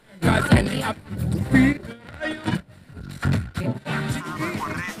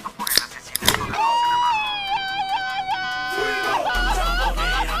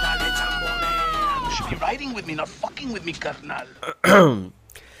mi carnal.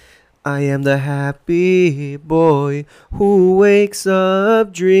 I am the happy boy who wakes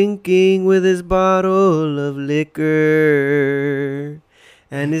up drinking with his bottle of liquor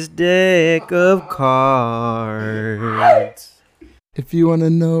and his deck of cards. If you want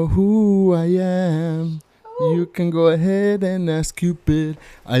to know who I am, you can go ahead and ask Cupid.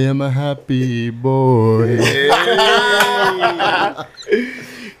 I am a happy boy.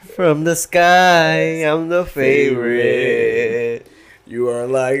 From the sky, I'm the favorite. You are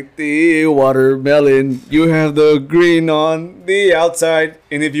like the watermelon. You have the green on the outside.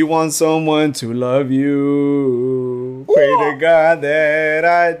 And if you want someone to love you, pray to God that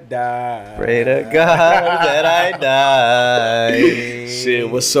I die. Pray to God that I die. Shit,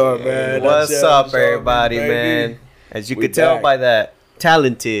 what's up, man? What's up, everybody, man? As you could tell by that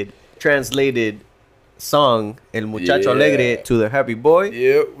talented, translated song, El Muchacho Alegre to the Happy Boy.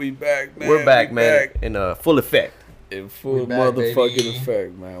 Yep, we back, man. We're back, man, in full effect. In full back, motherfucking baby.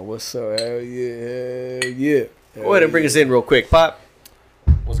 effect, man. What's up? Hell yeah, hell yeah. Go ahead and bring us in real quick, Pop.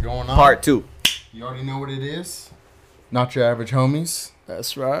 What's going on? Part 2. You already know what it is. Not your average homies.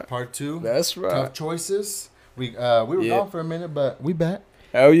 That's right. Part 2. That's right. Tough choices. We were gone for a minute, but we back.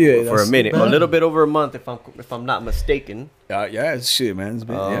 Hell yeah. For a minute, a little bit over a month, if I'm not mistaken. Yeah, it's shit, man. It's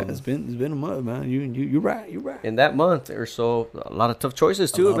been it's been a month, man. You right. In that month or so, a lot of tough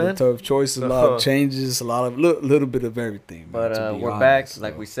choices too, a lot man. of tough choices, a lot of changes, a lot of little bit of everything. Man, But to be we're honest, back, so.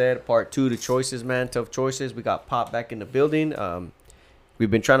 like we said, part 2 to choices, man. Tough choices. We got Pop back in the building.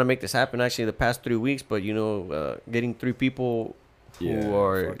 We've been trying to make this happen actually the past 3 weeks, but getting 3 people who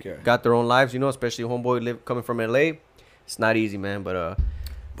are got their own lives, especially homeboy coming from LA, it's not easy, man.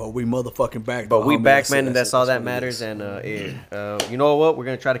 But we motherfucking back. But we homie. back, man, and that's all that what it matters. is. And you know what? We're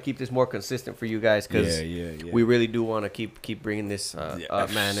gonna try to keep this more consistent for you guys because we really do want to keep bringing this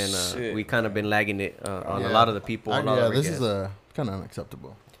up, man. And we kind of been lagging it on a lot of the people. This is kind of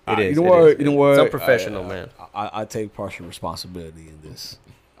unacceptable. It is. You know what? It's unprofessional, man. I take partial responsibility in this.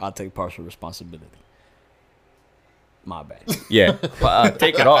 I take partial responsibility. My bad. Yeah,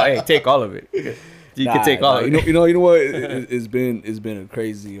 take it all. Hey, take all of it. You can take all of it. You know what? It's been a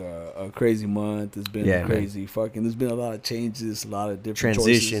crazy month. It's been a crazy fucking. There's been a lot of changes, a lot of different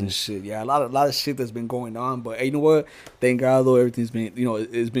transitions and shit. Yeah, a lot of shit that's been going on. But hey, you know what? Thank God though, everything's been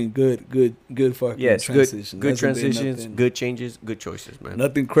it's been good fucking transitions. Good transitions, good changes, good choices, man.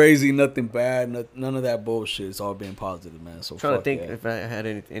 Nothing crazy, nothing bad, none of that bullshit. It's all been positive, man. So I'm trying to think if I had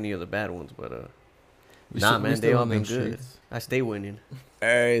any of the bad ones, but nah, man, they all been good. I stay winning.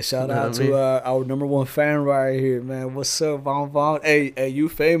 Hey, shout out to our number 1 fan right here, man. What's up, Von? Hey, you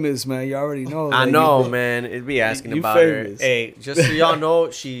famous, man. You already know. I know, man. It'd be asking about famous. her. Hey, just so y'all know,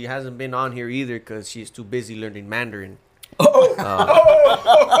 she hasn't been on here either because she's too busy learning Mandarin.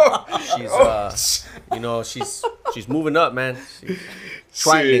 She's moving up, man.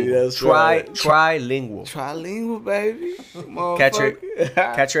 Trilingual, Trilingual, baby.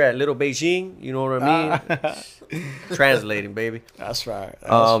 Catch her at Little Beijing. You know what I mean? Translating, baby. That's right.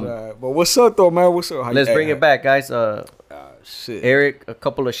 Right. But what's up, though, man? What's up? Let's bring it back, guys. Shit. Eric, a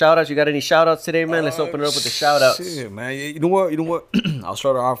couple of shout outs. You got any shout outs today, man? Let's open it up with the shout outs. Shit, man. You know what? I'll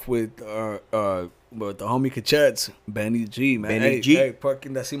start off with the homie Cachets, Benny G, man. Benny G. Hey,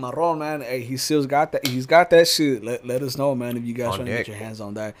 fucking that cimarron, man. Hey, he still's got that. He's got that shit. Let us know, man, if you guys trying to get your hands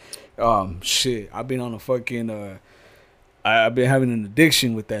on that. Shit. I've been on a fucking I've been having an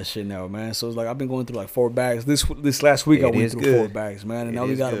addiction with that shit now, man. So it's like I've been going through like 4 bags. This last week I went through 4 bags, man. And now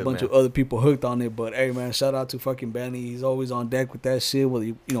we got a bunch of other people hooked on it. But hey, man, shout out to fucking Benny. He's always on deck with that shit. Whether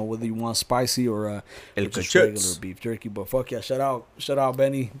you want spicy or just regular beef jerky. But fuck yeah, shout out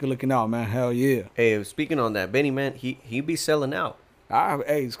Benny. Good looking out, man. Hell yeah. Hey, speaking on that, Benny, man, he be selling out.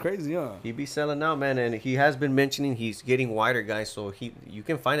 Hey, it's crazy, huh? He be selling out, man, and he has been mentioning he's getting wider, guys. So you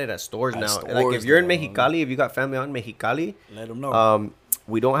can find it at stores now. Like if you're in Mexicali, if you got family out in Mexicali, let them know.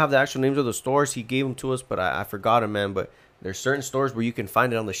 We don't have the actual names of the stores. He gave them to us, but I forgot them, man. But there's certain stores where you can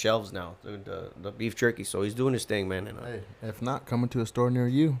find it on the shelves now, the beef jerky. So he's doing his thing, man. And, hey, if not, coming to a store near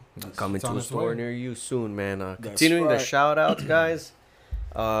you. Coming to a store near you soon, man. Continuing the shout outs, guys.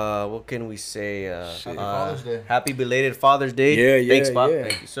 What can we say? Happy belated Father's Day. Thanks, Pop.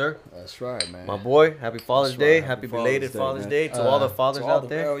 Thank you, sir. That's right, man. My boy, happy Father's Day. Happy belated Father's Day to all the fathers out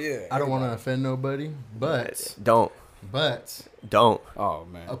there. Hell yeah. I don't want to offend nobody, but don't. Oh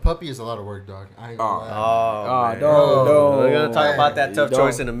man, a puppy is a lot of work, dog. I ain't gonna lie. Don't. We're gonna talk about that tough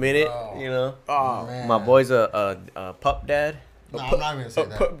choice in a minute. My boy's a pup dad. No, I'm not even gonna say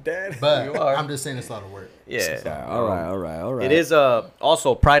that. Pup dad. But I'm just saying it's a lot of work. Yeah. All right. It is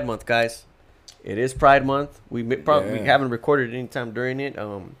also Pride Month, guys. It is Pride Month. We haven't recorded any time during it.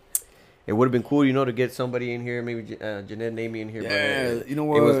 it would have been cool, to get somebody in here. Maybe Jeanette, Amy in here. Yeah, but, you know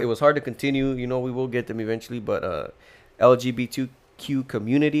what? It was hard to continue. We will get them eventually. But LGBTQ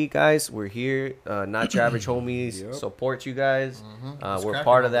community, guys, we're here. Not your average homies. Yep. Support you guys. We're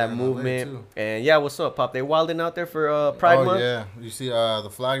part of that movement. And yeah, what's up, Pop? They wilding out there for Pride Month. Oh yeah, you see the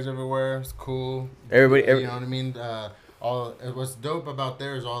flags everywhere. It's cool. Everybody, you know what I mean. What's dope about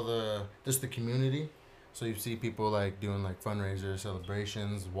there is just the community. So you see people like doing like fundraisers,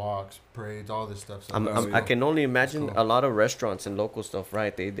 celebrations, walks, parades, all this stuff. So I can only imagine a lot of restaurants and local stuff,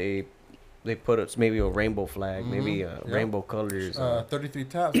 right? They put up maybe a rainbow flag, maybe rainbow colors. 33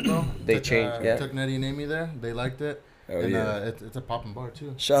 Taps, bro. They changed. Yeah. Took Nettie and Amy there. They liked it. And it's a popping bar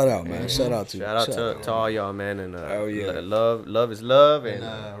too. Shout out, man. Shout out to all y'all, man. And love is love. And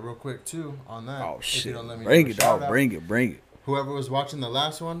real quick too on that. Oh shit! If you don't let me bring it, dog. Bring it. Whoever was watching the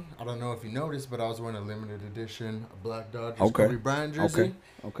last one, I don't know if you noticed, but I was wearing a limited edition Black Dodgers Kobe Bryant jersey.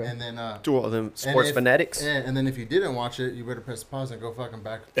 Okay. And then to all them sports fanatics. And then if you didn't watch it, you better press pause and go fucking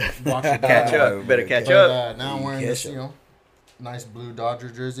back watch it. Catch up. Better catch up. Now I'm wearing this, nice blue Dodger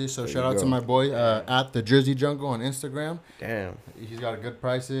jersey. So shout out to my boy at the Jersey Jungle on Instagram. Damn. He's got good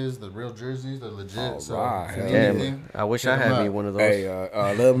prices. The real jerseys, they're legit. Damn. I wish I had me one of those. Hey,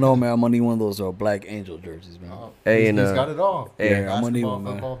 let them know, man. I'm gonna need one of those Black Angel jerseys, man. He's got it all. Hey, I'm gonna need one,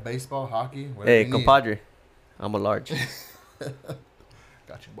 football, baseball, hockey. Hey, compadre. I'm a large.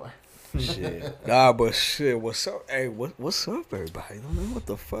 Got you, boy. Shit. Nah, but shit. What's up? Hey, what's up, everybody? I don't know what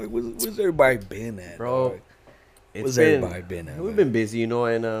the fuck. Where's everybody been at, bro? Dog? Where's everybody been at? We've been busy,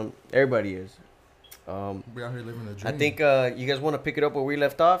 and everybody is. We out here living a dream. I think you guys want to pick it up where we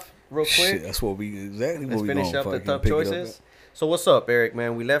left off, real quick. Shit, that's what we exactly. Let's what finish up the tough choices. So what's up, Eric?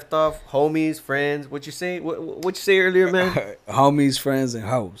 Man, we left off homies, friends. What you say? What you say earlier, man? Homies, friends, and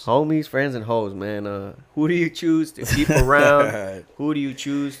hoes. Homies, friends, and hoes, man. Who do you choose to keep around? Who do you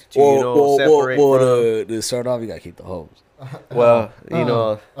choose to separate from? To start off, you gotta keep the hoes. Well,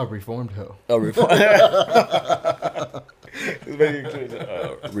 a reformed hoe.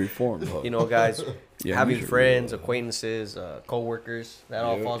 Reformed hoe. Guys, having friends, acquaintances, co-workers, that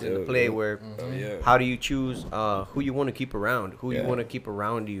all falls into play where how do you choose who you want to keep around? Who you want to keep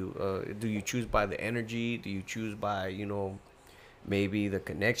around you? Do you choose by the energy? Do you choose by, maybe the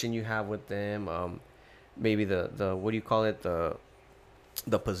connection you have with them? Maybe the what do you call it?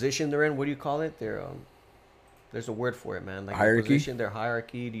 The position they're in. What do you call it? There's a word for it, man. Like hierarchy. Their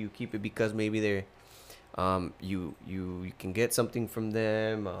hierarchy. Do you keep it because maybe they're you can get something from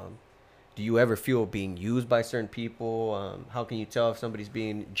them? Do you ever feel being used by certain people? How can you tell if somebody's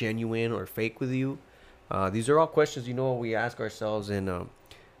being genuine or fake with you? These are all questions we ask ourselves, and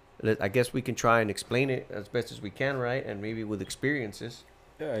I guess we can try and explain it as best as we can, right? And maybe with experiences.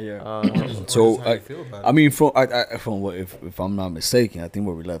 Yeah. So I mean, from what if I'm not mistaken, I think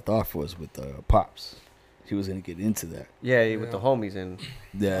where we left off was with Pops. He was gonna get into that. Yeah, with the homies and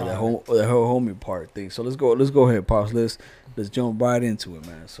the whole homie part thing. So let's go ahead, Pops. Let's jump right into it,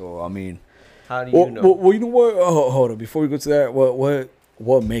 man. So I mean, how do you know? Well, you know what? Hold on. Before we go to that,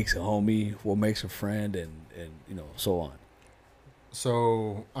 what makes a homie? What makes a friend? And so on.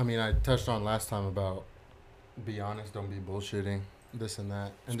 So I mean, I touched on last time about be honest, don't be bullshitting, this and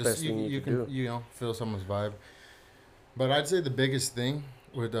that, and just you can feel someone's vibe. But I'd say the biggest thing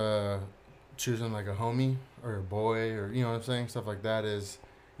with choosing like a homie or a boy or what I'm saying, stuff like that, is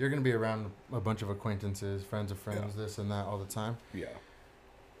you're gonna be around a bunch of acquaintances, friends of friends, this and that all the time. Yeah.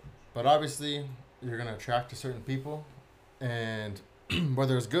 But obviously you're gonna attract to certain people, and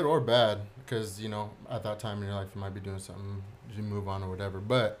whether it's good or bad, because at that time in your life you might be doing something, you move on or whatever.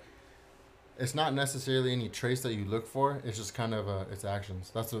 But it's not necessarily any traits that you look for. It's just kind of it's actions.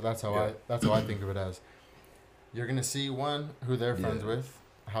 That's how I think of it as. You're gonna see who they're friends with,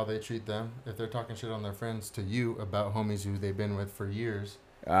 how they treat them. If they're talking shit on their friends to you about homies who they've been with for years,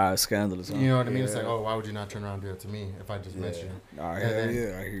 scandalous. Huh? You know what I mean? It's like, oh, why would you not turn around and do it to me if I just met you? I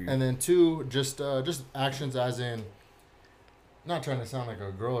hear you. And then 2, just actions, as in, not trying to sound like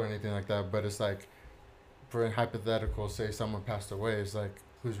a girl or anything like that, but it's like, for a hypothetical, say someone passed away, it's like,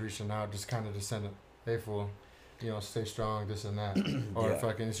 who's reaching out, just kind of just send it, hey fool, stay strong, this and that, or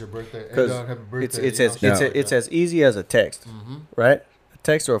fucking it's your birthday, hey dog, happy birthday. It's as easy as a text, right? A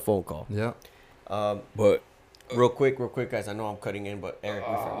text or a phone call. Yeah. But real quick, guys. I know I'm cutting in, but Eric,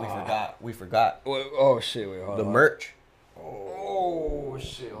 we forgot. Oh shit! Wait, hold on. The merch. Oh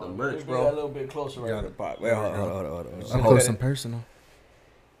shit! The merch, bro. A little bit closer right to the pot. Wait, hold on. Close and personal.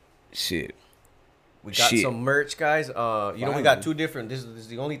 Shit. We got some merch, guys. We got 2 different. This is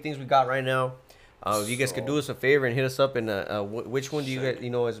the only things we got right now. You guys could do us a favor and hit us up. And which one do you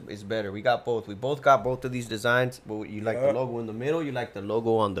guys, is better? We got both. We both got both of these designs. But you like the logo in the middle. You like the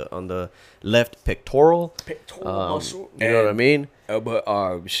logo on the left pectoral. Muscle. You know what I mean?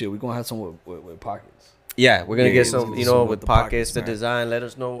 But shit, we're gonna have some with pockets. Yeah, we're gonna get some, with pockets, the man. design. Let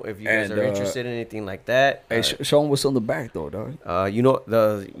us know if you guys are interested in anything like that. Hey, show them what's on the back though, dog.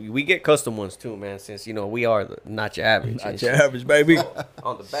 We get custom ones too, man. Since we are not your average. Not your average, baby.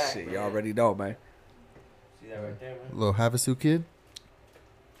 On the back, shit, you already know, man. See that right there, man? Little Havasu kid.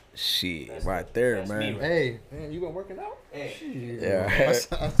 Shit, that's right there, man. Me, hey, man, you been working out? Hey, yeah.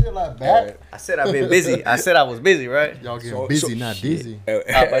 I feel like back. I said I've been busy. I said I was busy, right? Y'all getting busy, not dizzy. But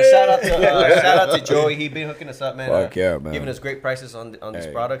shout out to Joey. He been hooking us up, man. Fuck yeah, man. Giving us great prices on these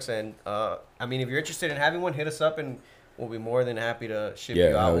products, and if you're interested in having one, hit us up and we'll be more than happy to ship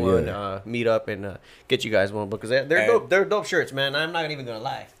you out one, meet up and get you guys one because they're dope. They're dope shirts, man. I'm not even gonna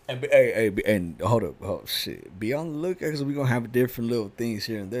lie. And hold up, shit. Be on the lookout because we're gonna have different little things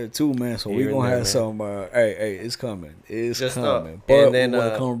here and there too, man. So we're gonna have some. It's coming. It's just coming. But and then we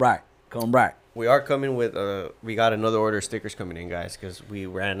wanna come back. We are coming with. We got another order of stickers coming in, guys, because we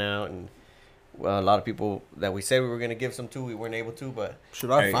ran out and. Well, a lot of people that we said we were gonna give some to, we weren't able to, but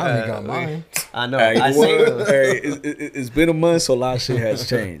I finally got mine. I know. It's been a month, so a lot of shit has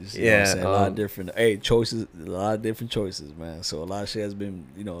changed. You know what I'm saying? A lot of different choices, a lot of different choices, man. So a lot of shit has been,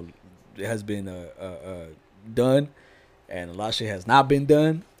 it has been done, and a lot of shit has not been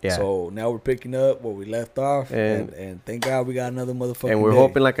done. Yeah. So now we're picking up where we left off, and thank God we got another motherfucking. And we're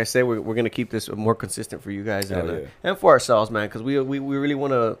hoping, like I said, we're gonna keep this more consistent for you guys and for ourselves, man, because we really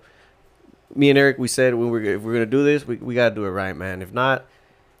want to. Me and Eric, we said if we're gonna do this, we gotta do it right, man. If not,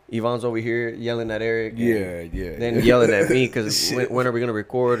 Yvonne's over here yelling at Eric. Then yelling at me because when are we gonna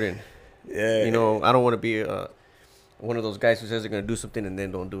record? And I don't want to be one of those guys who says they're gonna do something and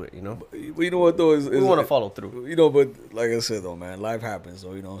then don't do it. But you know what though is we want to follow through. But like I said though, man, life happens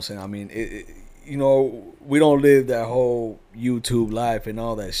though. You know what I'm saying? I mean, we don't live that whole YouTube life and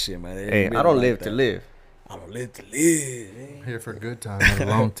all that shit, man. Hey, I don't live to live. I don't live to live. Man. Here for a good time, not a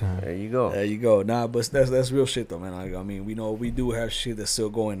long time. There you go. There you go. Nah, but that's real shit though, man. I mean, we do have shit that's still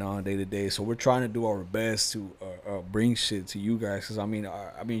going on day to day, so we're trying to do our best to bring shit to you guys. Cause I mean,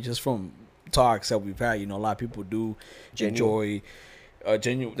 just from talks that we've had, a lot of people do enjoy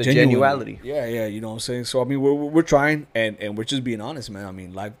genuality. Yeah. You know what I'm saying? So I mean, we're trying and we're just being honest, man. I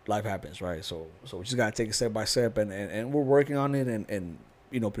mean, life happens, right? So we just gotta take it step by step, and we're working on it, and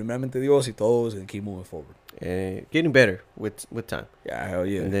primeramente Dios y todos, and keep moving forward. Getting better with time. Yeah, hell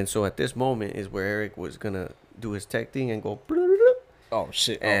yeah. And then so at this moment is where Eric was gonna do his tech thing and go. Oh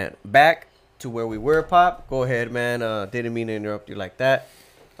shit! And back to where we were, Pop. Go ahead, man. Didn't mean to interrupt you like that.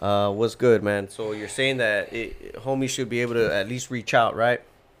 What's good, man? So you're saying that homies should be able to at least reach out, right?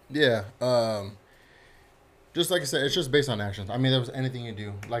 Yeah. Just like I said, it's just based on actions. I mean, there was anything you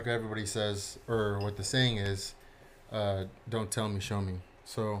do, like everybody says, or what the saying is, don't tell me, show me.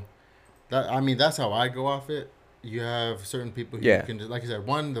 So. That's how I go off it. You have certain people who you can, like I said,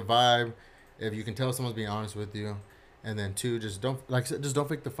 one, the vibe. If you can tell someone's being honest with you, and then two, just don't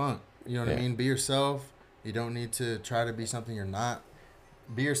fake the funk. You know what I mean? Be yourself. You don't need to try to be something you're not.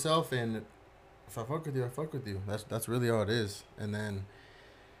 Be yourself, and if I fuck with you, I fuck with you. That's really all it is. And then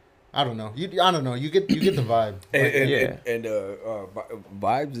I don't know. You get the vibe.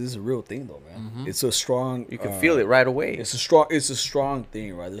 Vibes is a real thing though, man. Mm-hmm. It's a strong. You can feel it right away. It's a strong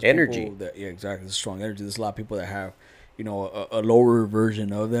thing, right? There's energy. Exactly. It's a strong energy. There's a lot of people that have, a lower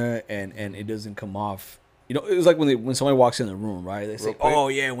version of that, and it doesn't come off. It's like when somebody walks in the room, right? They say, "Oh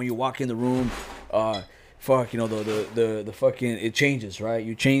yeah," when you walk in the room, the fucking it changes, right?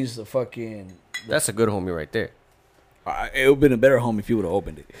 You change the fucking. That's a good homie right there. It would have been a better home if you would have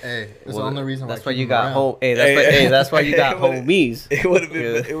opened it. Hey, that's the only reason. That's why you got home. Hey, that's why you got homies. It would have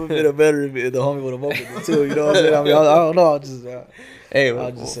been. It would have been a better if the homie would have opened it too. You know what I'm saying? I mean, I don't know. What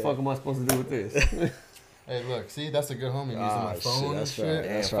the fuck am I supposed to do with this? Hey, look, see, that's a good homie using my phone. That's shit. right.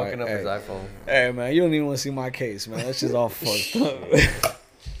 That's right. Fucking up his iPhone. Hey, man, you don't even want to see my case, man. That's just all fucked up.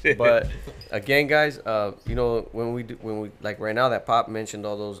 But again, guys, when we like right now that Pop mentioned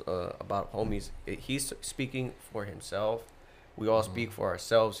all those about homies, he's speaking for himself. We all speak for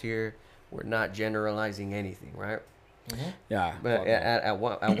ourselves here. We're not generalizing anything, right? Mm-hmm. Yeah. But at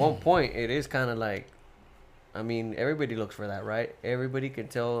one point, it is kind of like, I mean, everybody looks for that, right? Everybody can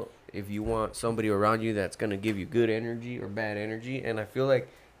tell if you want somebody around you that's gonna give you good energy or bad energy, and I feel like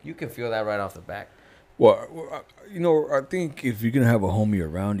you can feel that right off the back. Well, I think if you're gonna have a homie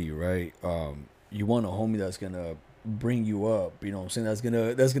around you, right? You want a homie that's gonna bring you up. You know what I'm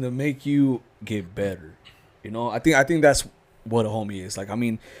saying? That's gonna make you get better. I think that's what a homie is. Like, I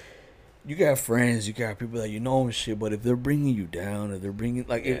mean, you got friends, you got people that you know and shit, but if they're bringing you down, if they're bringing,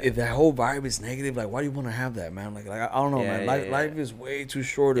 like, if that whole vibe is negative, like, why do you want to have that, man? Like I don't know, man. Life is way too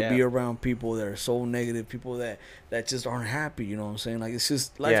short to be around people that are so negative, people that just aren't happy, you know what I'm saying? Like, it's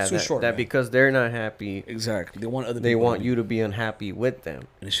just, life's too short, that man. Because they're not happy. Exactly. They want you to be unhappy with them.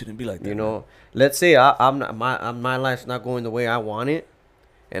 And it shouldn't be like that, you know? Man. Let's say I'm not, my life's not going the way I want it,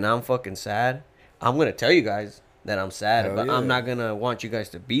 and I'm fucking sad. I'm going to tell you guys that I'm sad, but I'm not going to want you guys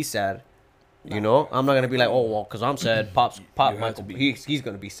to be sad. You know, I'm not gonna be like, oh well, cause I'm sad. Pop Michael, he's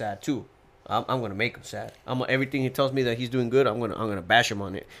gonna be sad too. I'm gonna make him sad. Everything he tells me that he's doing good, I'm gonna bash him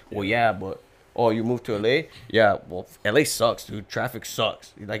on it. Well, yeah, but you moved to LA? Yeah, well, LA sucks, dude. Traffic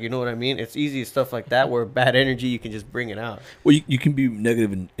sucks. Like, you know what I mean? It's easy stuff like that where bad energy, you can just bring it out. Well, you can be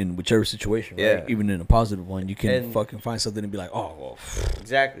negative in whichever situation, right? Yeah. Even in a positive one, you can fucking find something and be like, oh, well.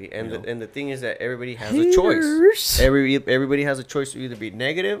 Exactly. And the thing is that everybody has a choice. Everybody has a choice to either be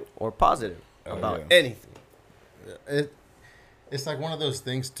negative or positive about anything. It's like one of those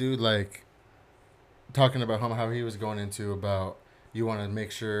things, too, like talking about how he was going into about you want to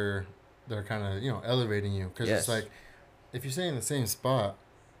make sure they're kind of, elevating you. Because it's like, if you stay in the same spot,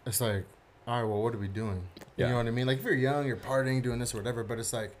 it's like, all right, well, what are we doing? You know what I mean? Like, if you're young, you're partying, doing this or whatever, but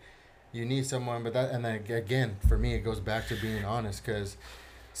it's like, you need someone. But that, and then again, for me, it goes back to being honest. Because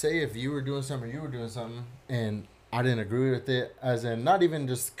say if you were doing something or you were doing something and I didn't agree with it, as in, not even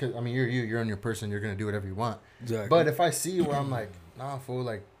just because, I mean, you're on your person, you're going to do whatever you want. Exactly. But if I see where I'm like, nah, fool,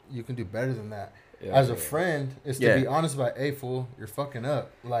 like, you can do better than that. As a friend, is to be honest about, hey, fool, you're fucking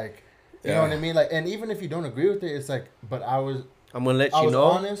up. Like, you know what I mean? Like, and even if you don't agree with it, it's like, but I'm gonna let you know. I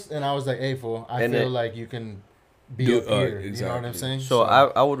was honest, and I was like, hey, fool, I feel like you can be up here. Exactly. You know what I'm saying? So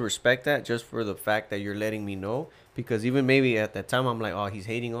I would respect that just for the fact that you're letting me know, because even maybe at that time I'm like, oh, he's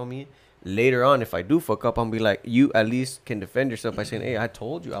hating on me. Later on, if I do fuck up, I'm be like, you at least can defend yourself by saying, hey, I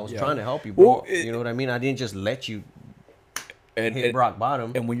told you, I was trying to help you, bro. Well, you know what I mean? I didn't just let you hit rock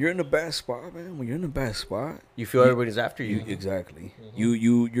bottom. And when you're in a bad spot, man, you feel everybody's after you. Exactly.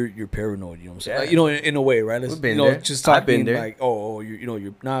 Mm-hmm. You're paranoid. You know what I'm saying? Like, in a way, right? We've been there. Just talking like,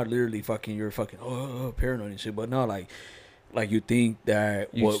 you're not literally fucking. You're fucking paranoid and shit. But no, like you think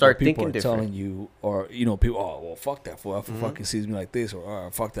that you start people are different. telling you, or people, oh well, fuck that fool. That fool fucking sees me like this, or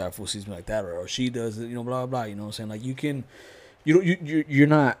fuck that fool sees me like that, or she does it. Blah blah. You know what I'm saying? Like you're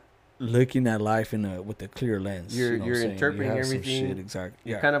not looking at life with a clear lens. You're interpreting everything. Shit, exactly.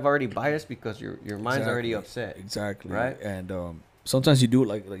 You're kind of already biased because your mind's already upset. Exactly. Right. And sometimes you do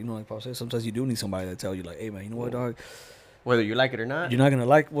like Paul said. Sometimes you do need somebody to tell you like, hey man, you know what, dog. Whether you like it or not, you're not gonna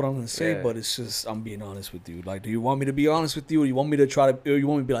like what I'm gonna say, but it's just I'm being honest with you. Like, do you want me to be honest with you, or you want me to try to? Or you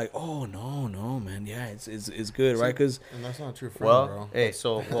want me to be like, oh no, man, yeah, it's good, right? Because and that's not true, friend, bro. Hey,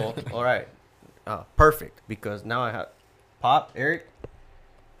 all right, perfect. Because now I have Pop, Eric.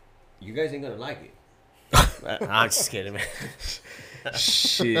 You guys ain't gonna like it. I'm just kidding, man.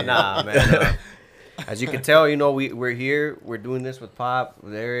 Shit, nah, man. As you can tell, we're here. We're doing this with Pop,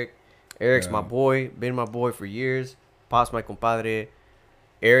 with Eric. Eric's my boy. Been my boy for years. Pop's my compadre.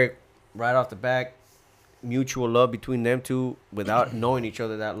 Eric, right off the back, mutual love between them two without knowing each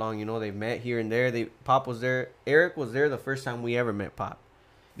other that long. They've met here and there. Pop was there. Eric was there the first time we ever met Pop.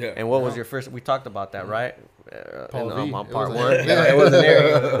 Yeah. And what was your first? We talked about that, right? On part one. It wasn't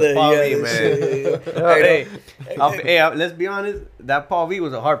there. Paul V, man. Hey, let's be honest. That Paul V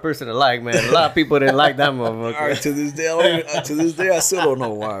was a hard person to like, man. A lot of people didn't like that motherfucker. All right, to this day, I still don't know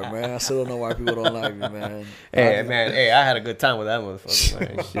why, man. I still don't know why people don't like me, man. Hey, I had a good time with that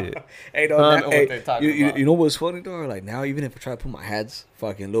motherfucker, man. Shit. Hey, dog. You know what's funny, though? Like, now, even if I try to put my hats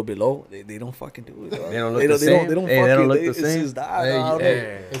fucking a little bit low, they don't fucking do it, dog. They don't look the same. They don't look the same. It's just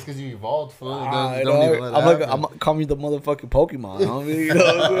it's because you evolved, fool. I'm call me the motherfucking Pokemon, homie. You know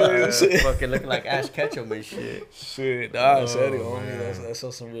what I'm saying? Fucking looking like Ash Ketchum and shit. Shit, nah, I said it, homie.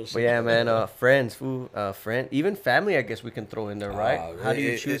 That's some real shit. But yeah, man, friends, even family, I guess we can throw in there, right? How do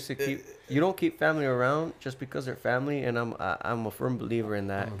you choose to keep? You don't keep family around just because they're family, and I'm a firm believer in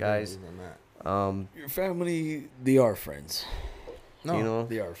that, guys. Your family, they are friends. No,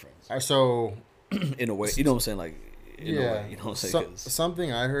 they are friends. So, in a way, you know what I'm saying? Like, in a way, you know what I'm saying?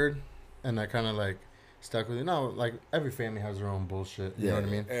 Something I heard, and I kind of like stuck with me. No, like every family has their own bullshit. You know what I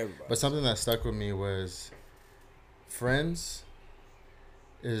mean? Everybody. But something that stuck with me was friends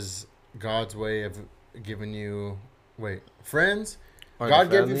is God's way of giving you. Friends. God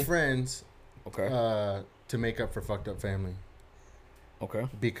gave you friends. Okay. To make up for fucked up family. Okay.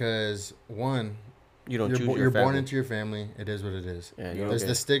 Because one. You're born into your family. It is what it is. Yeah, there's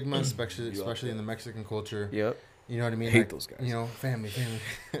the stigma, especially in the Mexican culture. Yep. You know what I mean? I hate those guys. Family.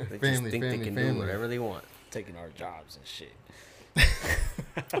 They just think they can do whatever they want. Taking our jobs and shit.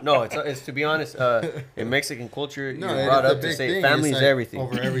 No, it's to be honest. In Mexican culture, you're brought up to say family's like everything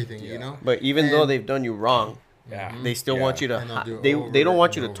over everything, you know. But even though they've done you wrong, they still want you to. They don't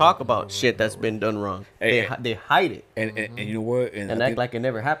want you to talk about shit that's been done wrong. They hide it, and you know what, and act like it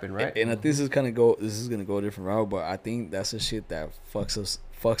never happened, right? And I think this is gonna go a different route, but I think that's the shit that fucks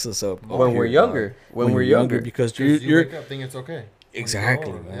us up when we're younger. When we're younger, because you wake up thinking it's okay.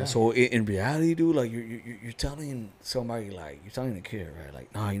 Exactly, man. Yeah. So in reality, dude, like you're telling somebody, like you're telling a kid, right?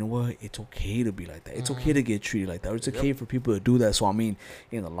 Like, nah, you know what? It's okay to be like that. It's okay to get treated like that. It's okay for people to do that. So I mean,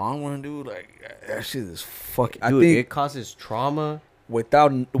 in the long run, dude, like that shit is fucking. Dude, I think it causes trauma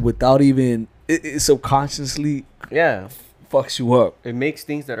without even it subconsciously. Yeah, fucks you up. It makes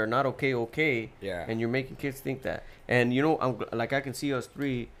things that are not okay. Yeah, and you're making kids think that. And you know, I can see us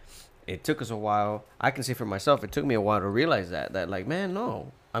three. It took us a while. I can say for myself, it took me a while to realize that like, man,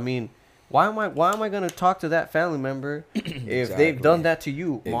 no. I mean, why am I gonna talk to that family member if they've done that to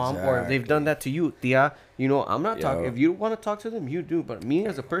you, mom, or if they've done that to you, tia? You know, I'm not talking. If you want to talk to them, you do. But me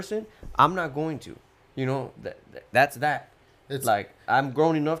as a person, I'm not going to. You know, that's that. It's like I'm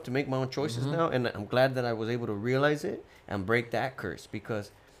grown enough to make my own choices now, and I'm glad that I was able to realize it and break that curse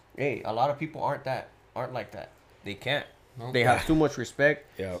because, hey, a lot of people aren't like that. They can't. Nope. They have too much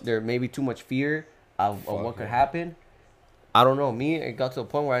respect. There may be too much fear of what could happen. I don't know. Me, it got to a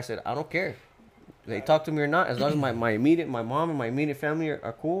point where I said, I don't care. They talk to me or not. As long as my mom and my immediate family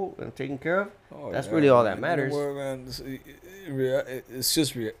are cool and taken care of, that's really all that matters. You know what, man, it's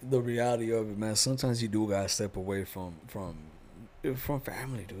just the reality of it, man. Sometimes you do gotta step away from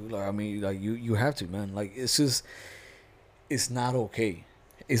family, dude. Like, I mean, like you have to, man. Like, it's not okay.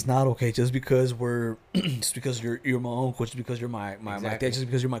 It's not okay just because just because you're my uncle, just because you're my dad, just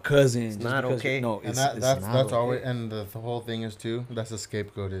because you're my cousin. It's not okay. No, that's okay. Always, and the whole thing is too. That's the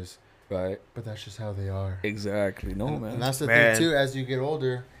scapegoat is. Right. But that's just how they are. Exactly. No, man. And that's the thing too. As you get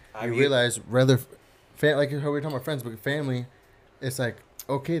older, you realize like how we were talking about friends, but family, it's like,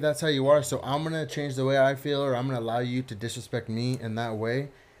 okay, that's how you are. So I'm gonna change the way I feel, or I'm gonna allow you to disrespect me in that way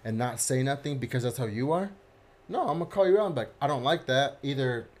and not say nothing because that's how you are. No, I'm gonna call you out and be like, I don't like that.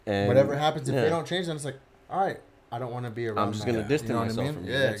 Either whatever happens, if they don't change, then it's like, all right, I don't want to be around. I'm just gonna distance myself from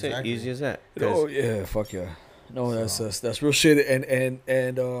you. Yeah, that's it. Easy as that. Oh yeah, fuck yeah. No, that's real shit. And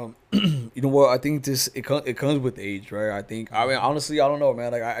you know what? I think it comes with age, right? I mean, honestly, I don't know,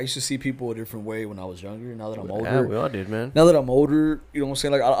 man. Like I used to see people a different way when I was younger. Now that I'm older, yeah, we all did, man. Now that I'm older, you know what I'm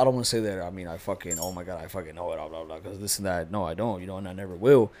saying? Like I don't want to say that. I mean, I fucking, oh my god, I fucking know it, blah blah blah. Because this and that. No, I don't. You know, and I never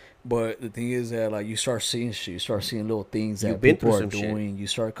will. But the thing is that like you start seeing shit. You start seeing little things that people are doing. You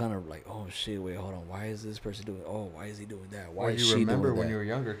start kind of like, oh shit, wait, hold on. Why is this person doing? Oh, why is he doing that? Why is she doing that? You remember when you were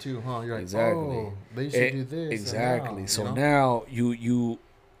younger too, huh? You're like, exactly. Oh, they used to do this. Exactly. So now you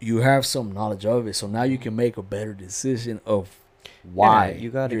have some knowledge of it. So now you can make a better decision of why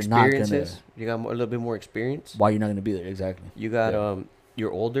you got experiences. You got a little bit more experience. Why you're not gonna be there? Exactly. You got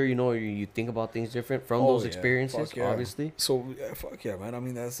you're older. You know, you think about things different from those experiences. Obviously. So fuck yeah, man. I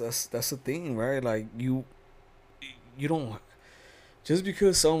mean that's the thing, right? Like you don't just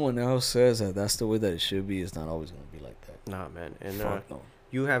because someone else says that that's the way that it should be. It's not always gonna be like that. Nah, man. And no.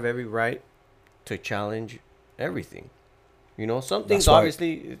 You have every right to challenge everything. You know, some things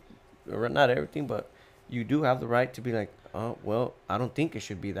obviously, or not everything, but you do have the right to be like, oh, well, I don't think it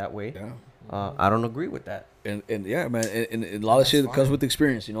should be that way. Yeah. I don't agree with that. And yeah, man, and a lot of shit comes with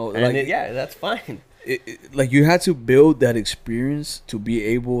experience, you know. And like, that's fine. Like you had to build that experience to be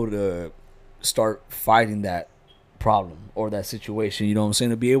able to start fighting that problem or that situation. You know what I'm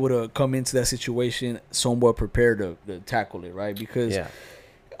saying? To be able to come into that situation somewhat prepared to tackle it, right? Because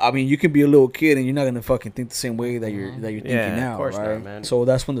I mean, you can be a little kid and you're not gonna fucking think the same way that you're thinking now, right? Not, man. So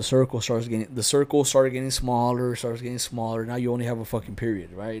that's when the circle started getting smaller. Now you only have a fucking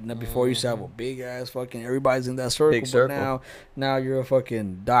period, right? Now before you used to have a big ass fucking everybody's in that circle, but now you're a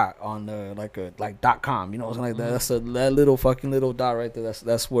fucking dot on the like .com, you know, something like that. That's that little dot right there.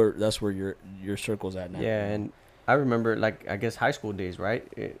 That's where your circle's at now. Yeah, and I remember, like, I guess high school days, right?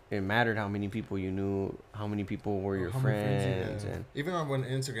 It mattered how many people you knew, how many people were your friends. And even when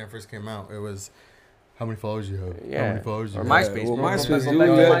Instagram first came out, it was how many followers you have. Yeah. How many followers you or have. MySpace. Well,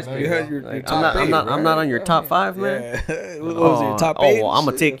 MySpace, you had your top 8, I'm not on your top 5, man. What was your top 8? Oh, well, I'm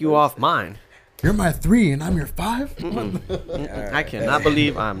going to take you off mine. You're my 3 and I'm your 5? I cannot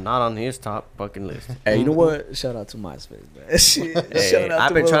believe I'm not on his top fucking list. Hey, you know what? Shout out to MySpace, man. Shit. Hey,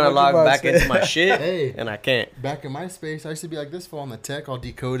 I've been trying to log back into my shit, and I can't. Back in MySpace, I used to be like this fool on the tech, all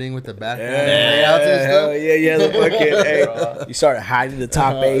decoding with the background layouts and stuff. Yeah, the fucking. Hey, you started hiding the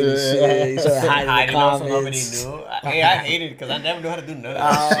top 8 and shit. You started hiding the comments. Nobody knew. Hey, I hated it because I never knew how to do none of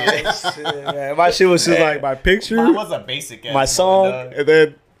that shit. Man. My shit was just like my picture. Mine was a basic. My song, and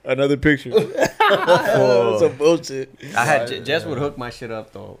then another picture. Some bullshit. I had Jess would hook my shit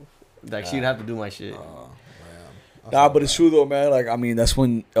up though. Like she'd have to do my shit. Nah, but it's true though, man. Like I mean, that's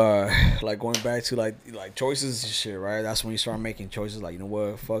when like going back to like choices and shit, right? That's when you start making choices. Like, you know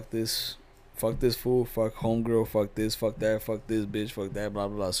what? Fuck this fool. Fuck homegirl. Fuck this. Fuck that. Fuck this bitch. Fuck that. Blah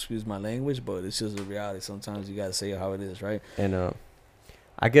blah blah. Excuse my language, but it's just a reality. Sometimes you gotta say it how it is, right? And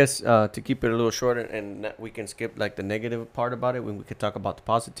I guess to keep it a little shorter, and we can skip like the negative part about it when we could talk about the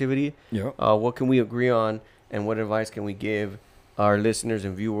positivity. Yeah. What can we agree on, and what advice can we give our listeners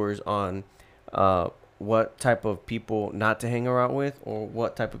and viewers on what type of people not to hang around with, or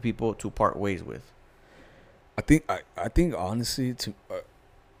what type of people to part ways with? I think honestly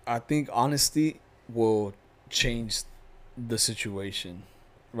I think honesty will change the situation,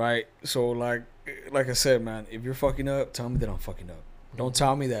 right? So like I said, man, if you're fucking up, tell me that I'm fucking up. Don't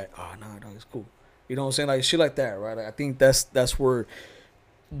tell me that, oh, no, it's cool. You know what I'm saying? Like, shit like that, right? Like, I think that's where,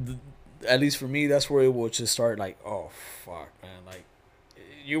 at least for me, that's where it will just start, like, oh, fuck, man. Like,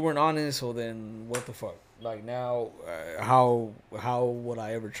 you weren't honest, so then what the fuck? Like, now, how would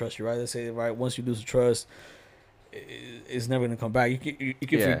I ever trust you, right? Let's say, right, once you lose the trust, it's never going to come back. You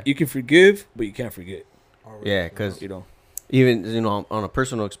can forgive, but you can't forget. Yeah, because, you know, even, you know, on a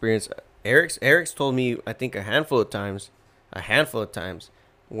personal experience, Eric's told me, I think, a handful of times,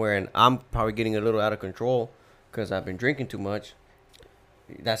 where I'm probably getting a little out of control because I've been drinking too much.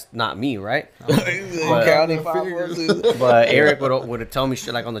 That's not me, right? But Eric would tell me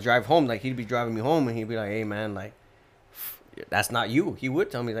shit like on the drive home. Like, he'd be driving me home and he'd be like, hey man, like, that's not you. He would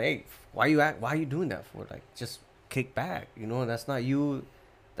tell me like, hey, why are you doing that for? Like, just kick back, you know, that's not you,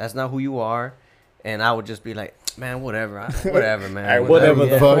 that's not who you are. And I would just be like, man, whatever, man. Whatever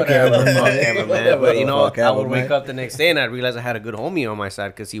the fuck ever, man. But, you know, I would wake up the next day and I'd realize I had a good homie on my side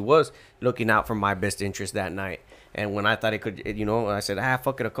because he was looking out for my best interest that night. And when I thought it could, you know, I said,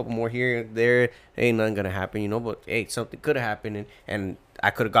 fuck it, a couple more here, there, ain't nothing going to happen, you know. But, hey, something could have happened and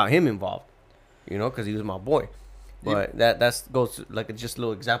I could have got him involved, you know, because he was my boy. But that goes to, like, just a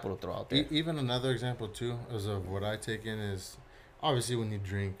little example to throw out there. Even another example, too, is of what I take in is, obviously, when you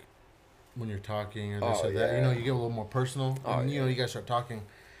drink, when you're talking or this or that, you know, you get a little more personal. And, you know, you guys start talking.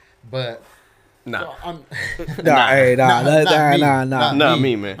 But nah, not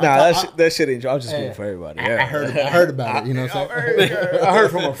me, man. Nah, that shit ain't. I'm just speaking for everybody. Yeah. I heard about it. You know what I'm saying? I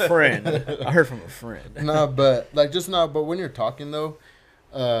heard from a friend. But when you're talking though,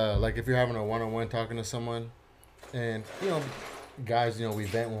 like if you're having a one-on-one talking to someone, and you know, guys, you know, we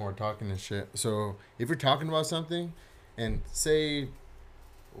vent when we're talking and shit. So if you're talking about something, and say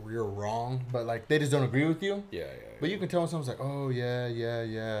you're wrong, but like they just don't agree with you. Yeah. But you can tell when someone's like, oh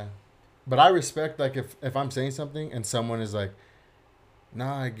yeah. But I respect, like, if I'm saying something and someone is like,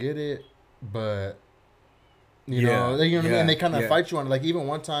 nah, I get it, but you know what I mean? And they kind of fight you on it. Like, even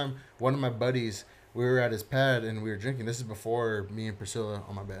one time, one of my buddies, we were at his pad and we were drinking. This is before me and Priscilla,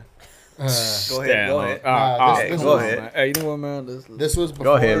 on my bad. Go ahead. Go ahead. Hey, you know what, man? This was before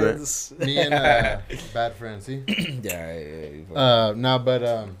go ahead, man. Me and bad friend, see? Yeah.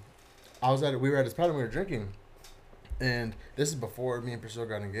 We were at his pad and we were drinking. And this is before me and Priscilla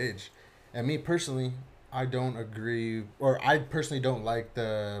got engaged. And me personally, I don't agree, or I personally don't like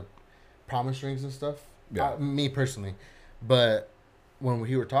the promise rings and stuff. Yeah. Me personally. But when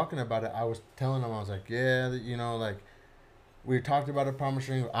we were talking about it, I was telling him, I was like, yeah, you know, like, we talked about a promise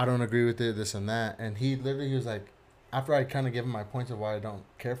ring. I don't agree with it, this and that. And he was like, after I kind of gave him my points of why I don't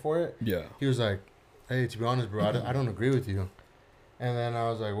care for it, he was like, hey, to be honest, bro, I don't agree with you. And then I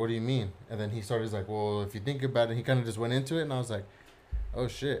was like, what do you mean? And then he started like, well, if you think about it, he kind of just went into it. And I was like, oh,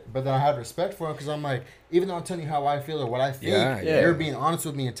 shit. But then I had respect for him because I'm like, even though I'm telling you how I feel or what I think, you're being honest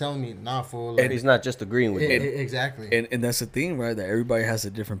with me and telling me, nah, fool. Like, and he's not just agreeing with you. Exactly. And that's the thing, right? That everybody has a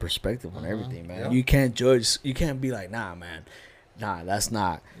different perspective on everything, man. Yep. You can't judge. You can't be like, nah, man. Nah, that's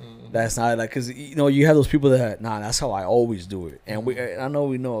not. That's not like, because, you know, you have those people that, nah, that's how I always do it. And I know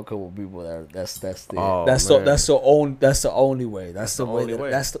we know a couple of people that's the only way. That's the way.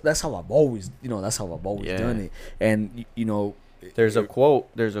 That's how I've always, you know, done it. And, you know, There's a quote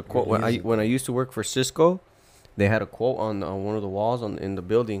when I used to work for Cisco, they had a quote on one of the walls in the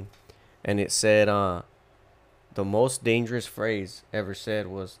building, and it said, the most dangerous phrase ever said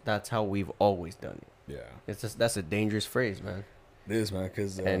was, "That's how we've always done it." Yeah. It's just, that's a dangerous phrase, man. It is, man.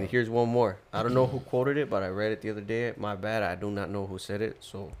 Cause and here's one more. I don't know who quoted it, but I read it the other day. My bad. I do not know who said it.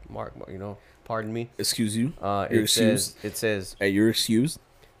 So Mark, pardon me. Excuse you. It says. Hey, you're excused.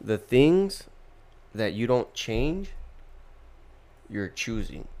 The things that you don't change, you're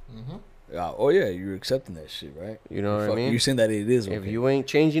choosing. Mm-hmm. Oh yeah, you're accepting that shit, right? You know what I mean? You're saying that it is okay. If you ain't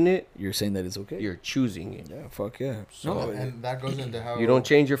changing it, you're saying that it's okay. You're choosing it. Yeah, fuck yeah. So, and that goes into how you don't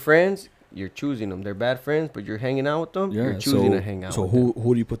change your friends. You're choosing them. They're bad friends, but you're hanging out with them. Yeah, you're choosing to hang out. So with who them.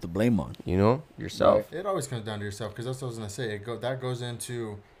 who do you put the blame on? Yourself. Right. It always comes down to yourself, because that's what I was gonna say. That goes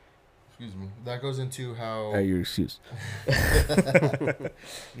into. Excuse me. That goes into how. Hey, you're excused.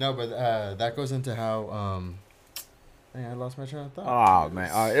 No, but that goes into how. Dang, I lost my train of thought. Oh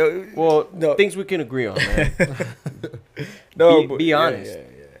man. Well, no. Things we can agree on, man. Be honest. Yeah.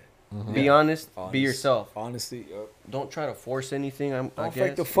 Mm-hmm. Be honest. Be yourself. Honesty. Don't try to force anything. Don't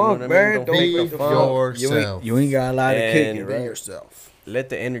fake the funk, man. Don't fake the funk. You ain't got a lot to kick it, right? Be yourself. Let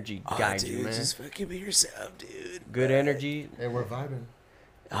the energy guide you, man. Just fucking be yourself, dude. Good energy. Hey, we're vibing.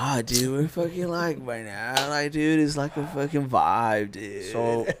 Dude, we're fucking like right now. Like, dude, it's like a fucking vibe, dude.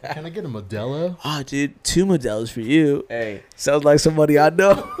 So, can I get a Modelo? Dude, 2 Modelos for you. Hey. Sounds like somebody I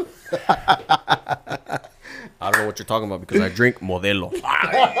know. I don't know what you're talking about because I drink Modelo.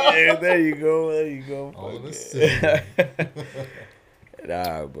 Yeah, there you go. All of us.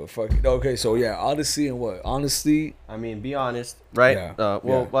 Nah, but fuck it. Okay, so yeah, honesty and what? Honesty. I mean, be honest, right? Yeah.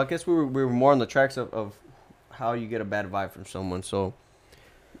 Well, I guess we were more on the tracks of how you get a bad vibe from someone. So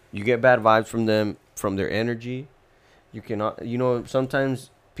you get bad vibes from them, from their energy. You cannot,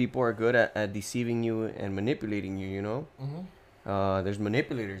 sometimes people are good at deceiving you and manipulating you, Mm-hmm. There's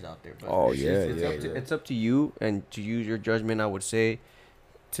manipulators out there. But it's up to you and to use your judgment, I would say,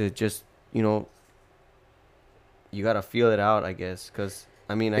 to just, you got to feel it out, I guess. Because,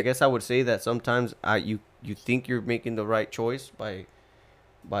 I mean, I guess I would say that sometimes you think you're making the right choice by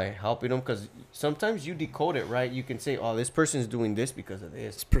helping them. Because sometimes you decode it, right? You can say, oh, this person's doing this because of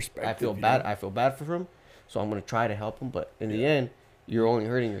this. It's perspective. I feel bad. I feel bad for him. So I'm going to try to help him. But in the end, you're only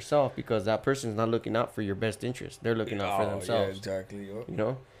hurting yourself because that person's not looking out for your best interest. They're looking out for themselves. Yeah, exactly.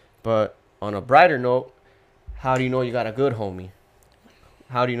 But on a brighter note, how do you know you got a good homie?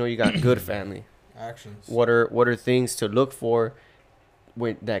 How do you know you got good family? Actions. What are things to look for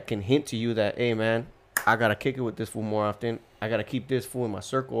that can hint to you that, hey, man, I got to kick it with this fool more often. I got to keep this fool in my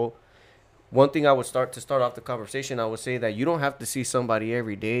circle. One thing I would start off the conversation, I would say that you don't have to see somebody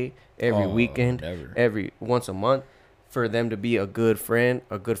every day, every weekend, every once a month for them to be a good friend,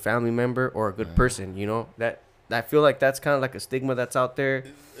 a good family member, or a good person. That I feel like that's kind of like a stigma that's out there.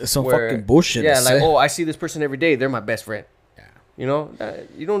 It's some fucking bullshit. Yeah, like, I see this person every day. They're my best friend. Yeah.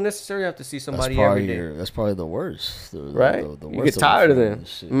 You don't necessarily have to see somebody every day. That's probably the worst. Right? You get tired of them.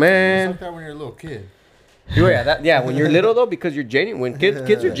 Man. It's like that when you're a little kid. When you're little though, because you're genuine. When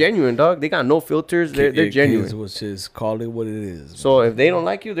kids are genuine, dog. They got no filters. They're genuine. Which is call it what it is. So if they don't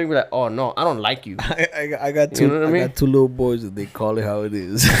like you, they're gonna be like, "Oh no, I don't like you." I got two. I got 2 little boys that they call it how it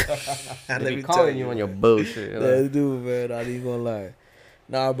is. They be calling you on your bullshit. They do, man. I ain't gonna lie.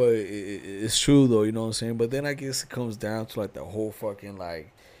 Nah, but it's true though. You know what I'm saying? But then I guess it comes down to like the whole fucking right,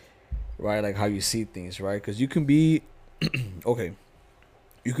 like how you see things, right? Because you can be okay.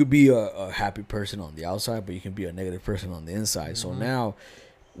 You could be a happy person on the outside, but you can be a negative person on the inside. Mm-hmm. So now,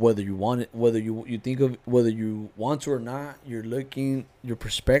 whether you want it, whether you think of whether you want to or not, your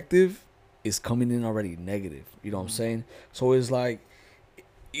perspective is coming in already negative. You know what I'm saying? So it's like,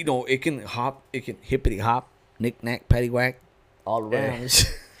 it can hippity hop, knick knack, paddywhack, all around.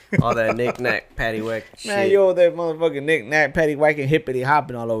 All that knick knack, paddywhack shit. Man, that motherfucking knick knack, paddywhack, and hippity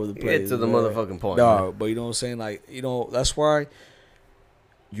hopping all over the place. Get to the motherfucking point. No, but you know what I'm saying? Like, that's why.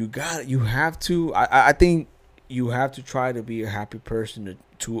 You have to. I think you have to try to be a happy person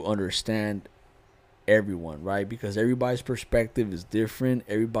to understand everyone, right? Because everybody's perspective is different.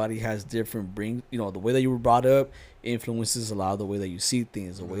 Everybody has different the way that you were brought up influences a lot of the way that you see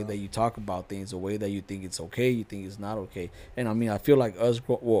things, the way that you talk about things, the way that you think it's okay, you think it's not okay. And I mean, I feel like us,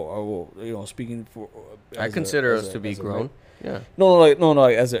 speaking for, I consider us to be grown. Yeah. No,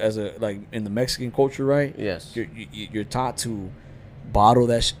 like as a like in the Mexican culture, right? Yes. You're taught to bottle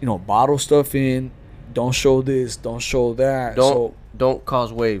that bottle stuff in, don't show this, don't show that, don't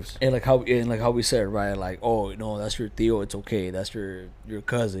cause waves, and like how we said, right, like, oh no, that's your tío, it's okay, that's your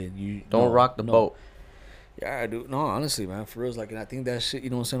cousin, you don't rock the boat. Yeah, dude, no, honestly, man, for real, like, and I think that shit, you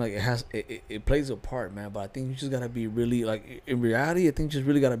know what I'm saying, like, it plays a part, man, but I think you just gotta be really, like, in reality, I think you just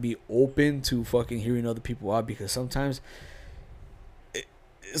really gotta be open to fucking hearing other people out, because sometimes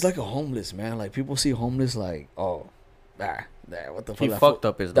it's like a homeless man. Like people see homeless like, oh, what the fuck? He fucked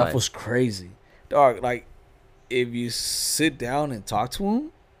up his life. That was crazy, dog. Like if you sit down and talk to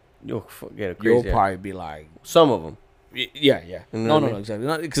him, you'll get a crazy. You'll probably be like some of them. Yeah. No, exactly.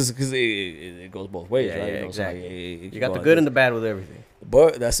 Not because it goes both ways, right? Yeah, exactly. Like, you got the good and the bad with everything.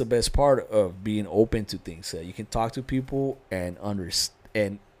 But that's the best part of being open to things. So you can talk to people and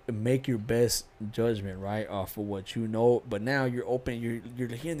understand and make your best judgment, right, off of what you know. But now you're open. You're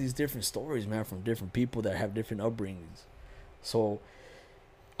hearing these different stories, man, from different people that have different upbringings. So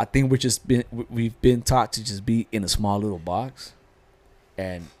I think we've been taught to just be in a small little box,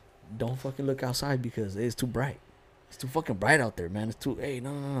 and don't fucking look outside because it's too bright. It's too fucking bright out there, man. It's too. Hey,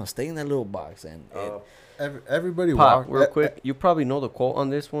 no. Stay in that little box and. Everybody Pop, real quick. You probably know the quote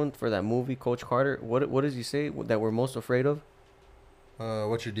on this one for that movie, Coach Carter. What does he say that we're most afraid of?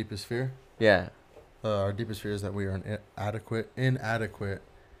 What's your deepest fear? Yeah. Our deepest fear is that we are inadequate.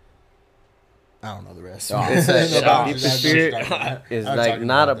 I don't know the rest. Our deepest fear is like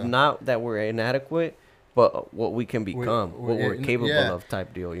not that we're inadequate, but what we can become, what we're capable of,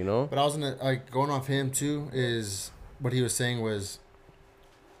 type deal. You know. But I was going off him too. Is what he was saying was.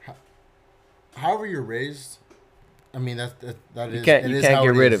 However you're raised, I mean that is you can't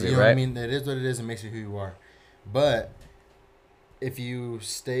get rid of it, right? I mean, it is what it is. It makes you who you are. But if you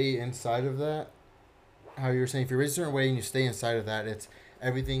stay inside of that, how you were saying, if you're raised a certain way and you stay inside of that, it's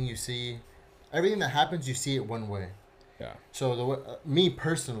everything you see, everything that happens, you see it one way. Yeah. So me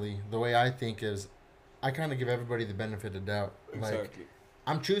personally, the way I think is, I kind of give everybody the benefit of doubt. Exactly. Like,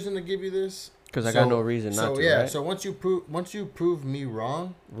 I'm choosing to give you this. Because I got no reason not to, right? So once you prove me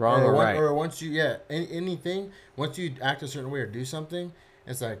wrong or right, or once you anything, once you act a certain way or do something,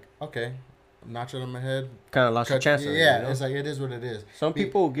 it's like, okay, notch it on my head. Kind of lost your chance. Yeah, you know? It's like it is what it is. Some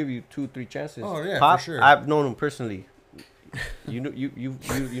people will give you 2-3 chances. Oh yeah, Pop, for sure. I've known him personally.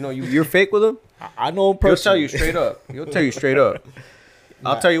 You're fake with him. I know him personally. He'll tell you straight up.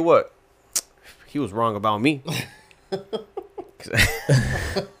 I'll tell you what. He was wrong about me.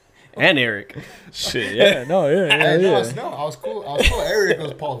 And Eric. Shit, yeah. No, yeah. I was cool. Eric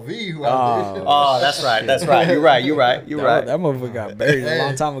was Paul V. That's right. You're right. That motherfucker got buried a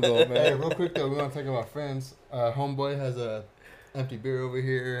long time ago, man. Hey, real quick though, we want to talk about friends. Homeboy has a empty beer over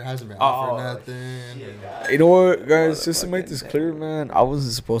here. Hasn't been offered nothing. You know what, guys? Just to make this clear, man, I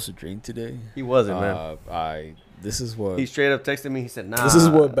wasn't supposed to drink today. He wasn't, man. This is what he straight up texted me. He said, "Nah." This is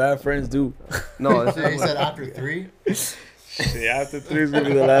what bad friends do. No, he said after 3. Yeah, after 3 is gonna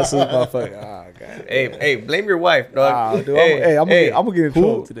be the last one, motherfucker. Oh god. Hey, blame your wife, dog. Dude, I'm gonna get in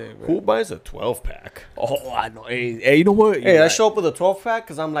trouble today, man. Who buys a 12-pack? Oh, I know. Hey, you know what? I show up with a 12-pack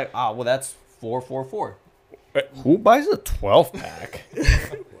because I'm like, well, that's 444. Who buys a 12-pack?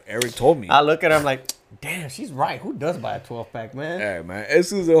 Eric told me. I look at her, I'm like, damn, she's right. Who does buy a 12-pack, man? Hey, man.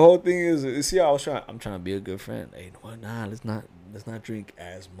 This is the whole thing is. See, I'm trying to be a good friend. Hey, you know what? Nah, let's not drink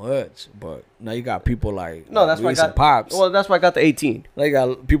as much. But now you got people like Luis and Pops. Well, that's why I got the 18. Like you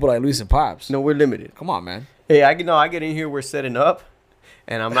got people like Luis and Pops. No, we're limited. Come on, man. Hey, I get in here. We're setting up,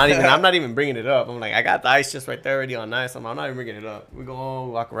 and I'm not even bringing it up. I'm like, I got the ice just right there already on ice. I'm not even bringing it up. We go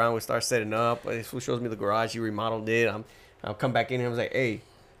walk around. We start setting up. This fool shows me the garage. He remodeled it. I'll come back in here. I was like, hey,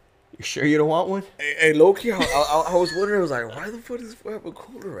 you sure you don't want one? Hey, low key, I was wondering. I was like, why the fuck does this have a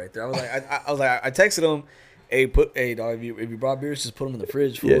cooler right there? I was like, I texted him. Hey, dog, if you brought beers, just put them in the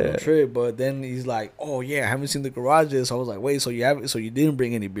fridge for the trip. But then he's like, oh yeah, I haven't seen the garage yet. So I was like, wait, so you didn't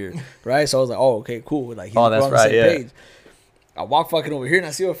bring any beer, right? So I was like, oh, okay, cool. Like, that's right, yeah. Page. I walk fucking over here and I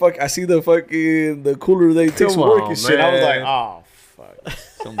see the cooler they take some work and shit. I was like, oh fuck,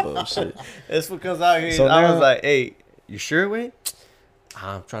 some bullshit. This one comes out here. So I was like, hey, you sure, Wayne?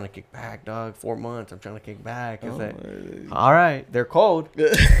 I'm trying to kick back, dog. 4 months. I'm trying to kick back. It's like, all right, they're cold.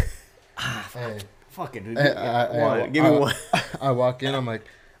 Hey. Fuck it, dude. Give me one. I walk in. I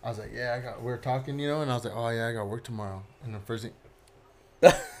was like, yeah, we're talking, and I was like, oh yeah, I got work tomorrow. And the first thing.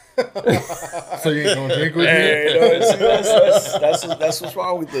 So you ain't gonna drink with me? No, that's what's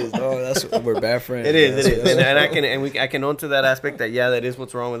wrong with this. No, we're bad friends. It is. And I can own to that aspect that that is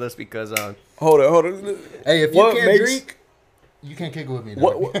what's wrong with us because hold on. Hey, if you can't drink, you can't kick it with me.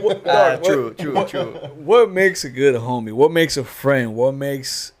 True. What makes a good homie? What makes a friend? What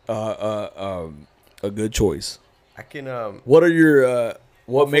makes a good choice? I can what are your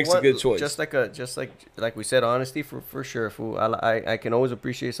what makes a good choice? Just like we said, honesty for sure. Fool. I can always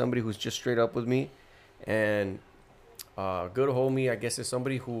appreciate somebody who's just straight up with me, and good homie, I guess, is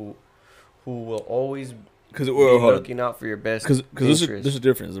somebody who will always be looking out for your best. Because there's a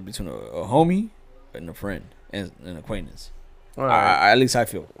difference between a homie and a friend and an acquaintance. Right. At least I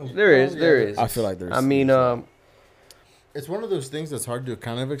feel there is. I feel like there's. I mean, It's one of those things that's hard to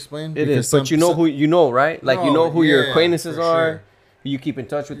kind of explain. It is, but you know who you know, right? Like you know who your acquaintances are. Sure. You keep in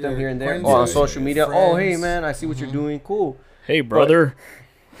touch with them here and there. Or on social media. Friends. Oh, hey man, I see what you're doing. Cool. Hey brother.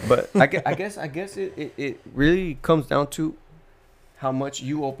 But I guess it really comes down to how much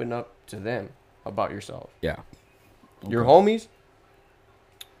you open up to them about yourself. Yeah. Okay. Your homies,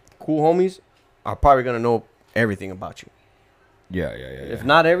 cool homies, are probably gonna know everything about you. Yeah. If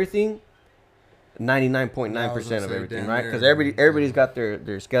not everything, 99.9% of everything, right? Because everybody's got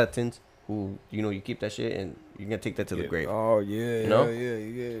their skeletons. Who you keep that shit and you're gonna take that to the grave. Oh yeah, you know?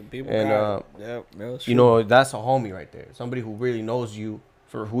 Yeah. People and that's a homie right there. Somebody who really knows you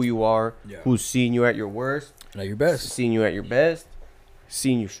for who you are, who's seen you at your worst, at your best, seen you at your best,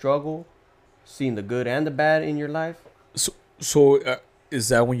 seen you struggle, seen the good and the bad in your life. So is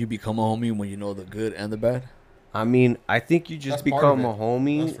that when you become a homie, when you know the good and the bad? I mean, I think you just become a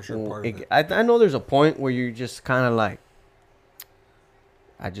homie. That's for sure part of it. I know there's a point where you're just kind of like,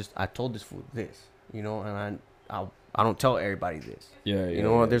 I told this fool this, and I don't tell everybody this.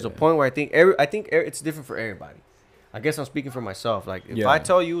 There's a point where I think it's different for everybody. I guess I'm speaking for myself. Like if I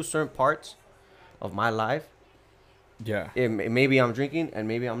tell you certain parts of my life, maybe I'm drinking and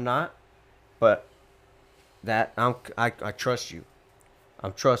maybe I'm not, but that I trust you.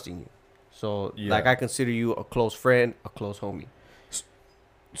 I'm trusting you. So like I consider you a close friend, a close homie.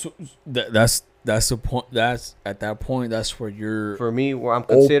 So that's the point. That's at that point. That's where you're. For me, where I'm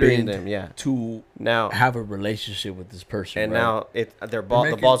considering them, to now have a relationship with this person, and now the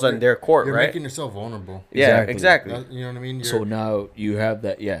ball's on their court, you're right? Making yourself vulnerable. Yeah, exactly. You know what I mean? So now you have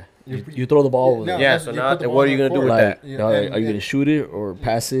that. Yeah, you throw the ball with it. So now what are you gonna do with that? Are you gonna shoot it or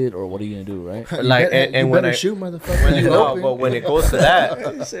pass it or what are you gonna do, right? Like and when I shoot, motherfucker. But when it goes to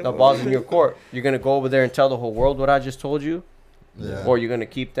that, the ball's in your court. You're gonna go over there and tell the whole world what I just told you, or you're gonna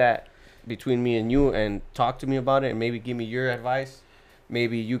keep that between me and you and talk to me about it and maybe give me your advice.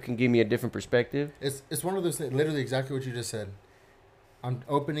 Maybe you can give me a different perspective. It's one of those things, literally exactly what you just said. I'm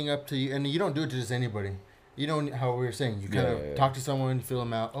opening up to you, and you don't do it to just anybody. You know how we were saying, you kind of talk to someone, you feel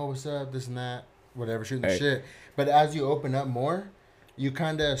them out. Oh, what's up? This and that, whatever, shooting the shit. But as you open up more, you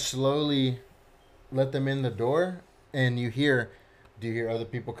kind of slowly let them in the door, and do you hear other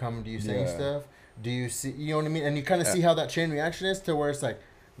people coming to you saying stuff? Do you see? You know what I mean? And you kind of see how that chain reaction is to where it's like,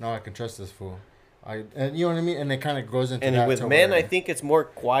 no, I can trust this fool. And you know what I mean? And it kind of goes into that. And with men, I think it's more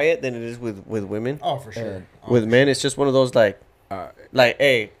quiet than it is with women. Oh, for sure. With men, it's just one of those like one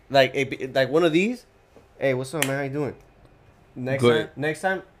of these. Hey, what's up, man? How you doing? Next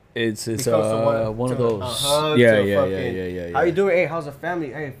time. It's one of those. Yeah. How you doing? Hey, how's the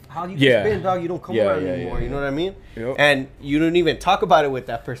family? Hey, how you been, dog? You don't come around anymore. You know what I mean? Yep. And you don't even talk about it with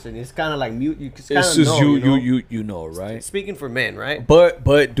that person. It's kind of like mute. It's just you know, right? Speaking for men, right?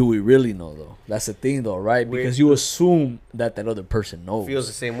 But do we really know though? That's the thing though, right? Because you assume that other person knows. Feels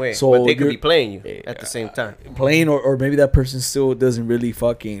the same way. So but they could be playing you at the same time. Playing or maybe that person still doesn't really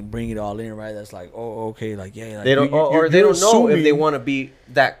fucking bring it all in, right? That's like, oh, okay, like like, they don't they don't know if they want to be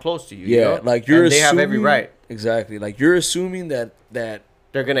that close to you. Yeah, you know? like you're they have every right. Exactly. Like you're assuming that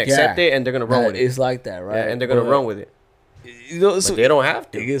they're gonna accept it and they're gonna run with it. It's like that, right? Yeah, and they're gonna run with it. So they don't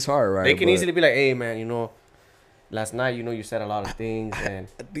have to. It gets hard, right? They can easily be like, hey man, last night, you said a lot of things, and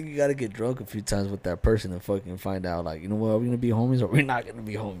I think you gotta get drunk a few times with that person and fucking find out, like, you know what, are we gonna be homies or we're not gonna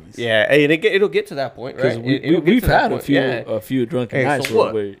be homies? Yeah, hey, it'll get to that point, right? We've had a few drunken nights.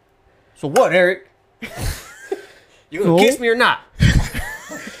 So what, Eric? You gonna kiss me or not?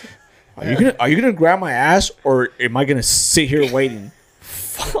 Are you gonna grab my ass or am I gonna sit here waiting?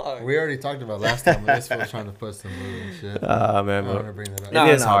 Fuck. We already talked about last time. This was trying to put some mood and shit. Man, I want to bring that up.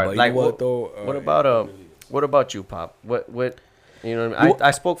 It is hard. Like, what about you, Pop? What you know what I mean?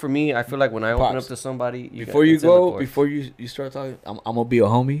 I spoke for me. I feel like when I open up to somebody, before you start talking, I'm gonna be a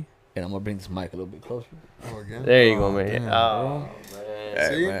homie and I'm gonna bring this mic a little bit closer. There you go, man. Damn, man.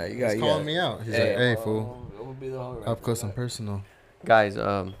 See, man, he's calling me out. He's like, "Hey, fool, up close and personal." Guys,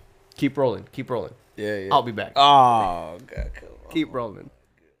 keep rolling. Yeah. I'll be back. Oh, God, keep rolling.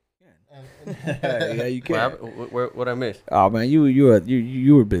 Yeah, you can. What I missed? Oh man,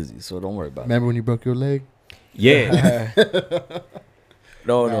 you were busy, so don't worry about it. Remember when you broke your leg? Yeah.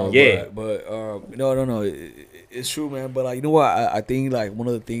 No. Yeah. But no. It's true, man. But like, you know what? I think like one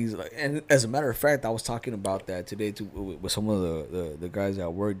of the things, like, and as a matter of fact, I was talking about that today too with some of the guys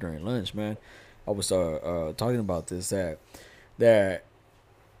at work during lunch, man. I was talking about this that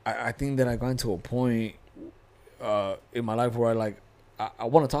I think that I got into a point in my life where I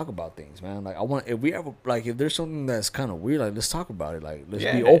want to talk about things, man. Like if there's something that's kind of weird, like let's talk about it. Like let's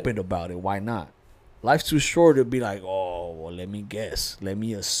be open about it. Why not? Life's too short to be like, oh, well, let me guess, let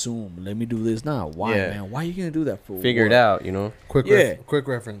me assume, let me do this now. Why, man? Why are you gonna do that for? Figure it out, you know. Quick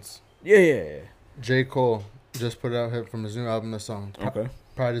reference. Yeah. J. Cole just put out from his new album the song. Okay.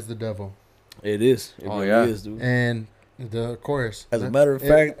 Pride is the devil. It is. It really is, dude. And the chorus. As a matter of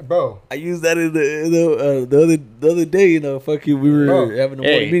fact, bro, I used that in the other day. You know, fucking, we were having a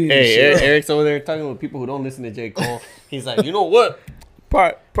morning meeting. Hey, Eric's over there talking with people who don't listen to J. Cole. He's like, you know what?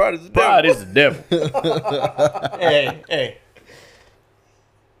 Pride is the devil. Pride is the devil. Hey.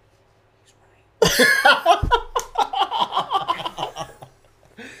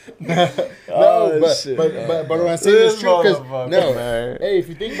 but what I'm saying is true because hey, if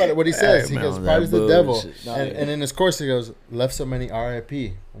you think about it, what he says, he goes, "Pride is the devil," and in his course he goes, "Left so many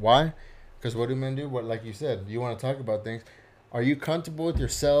R.I.P." Why? Because what do men do? What, like you said, you want to talk about things. Are you comfortable with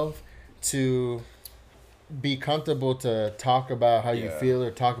yourself to be comfortable to talk about how you feel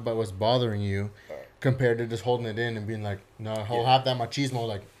or talk about what's bothering you, compared to just holding it in and being like, "No, I'll have that machismo,"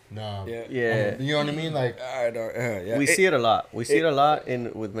 like. No. Yeah. You know what I mean? Like, we see it a lot. We see it a lot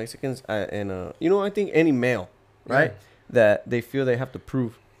with Mexicans, and you know, I think any male, right, that they feel they have to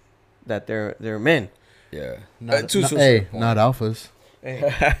prove that they're men. Yeah. Not alphas.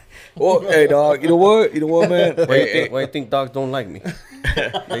 Hey. Well, hey, dog. You know what, man? Why do you think dogs don't like me?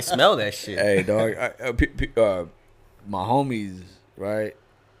 They smell that shit. Hey, dog. My homies, right?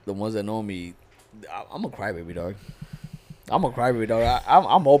 The ones that know me, I'm a crybaby, dog. I'm a crybaby, dog.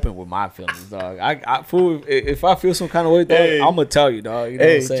 I'm open with my feelings, dog. If I feel some kind of way, dog, I'm gonna tell you, dog. You know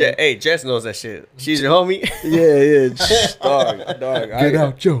what I'm saying? Jess knows that shit. She's your homie. Yeah,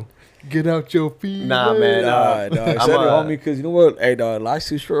 dog. Get out your feet. Nah, man. Dog. I said it, homie, because you know what? Hey, dog, life's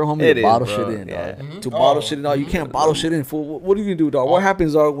too short, homie, to bottle shit in, dog. Yeah. To bottle shit in, dog. You can't bottle shit in. Fool. What are you gonna do, dog? What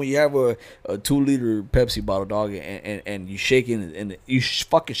happens, dog, when you have a 2-liter Pepsi bottle, dog, and you shake it, and you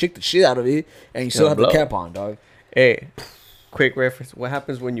fucking shake the shit out of it, and you still have the cap on, dog? Hey. Quick reference. What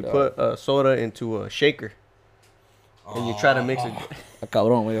happens when you put soda into a shaker and you try to mix it?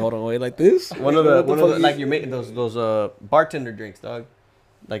 Hold on, wait, like this? One of the like you're making those bartender drinks, dog.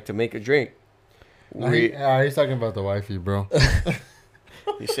 Like to make a drink. He's talking about the wifey, bro.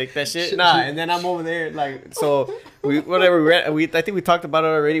 You shake that shit? Nah, and then I'm over there like so. I think we talked about it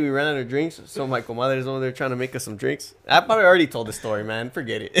already. We ran out of drinks, so my comadre is over there trying to make us some drinks. I probably already told the story, man.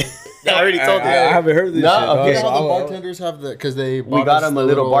 Forget it. I already told you. I haven't heard this. No, okay. So the bartenders have because we got them a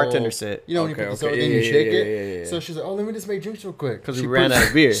little bartender set. You know, when you put the soda in, you shake it. So she's like, "Oh, let me just make drinks real quick." Because we ran out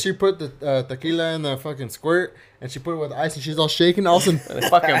of beer. She put the tequila in the fucking squirt, and she put it with ice, and she's all shaking. All of a sudden, and it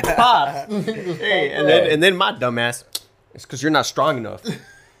fucking pops. Hey, and then my dumbass, it's because you're not strong enough.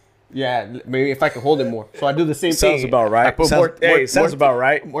 Yeah, maybe if I could hold it more. So I do the same thing. Sounds about right. Sounds about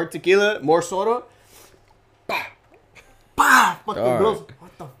right. More tequila, more soda. Fucking blows.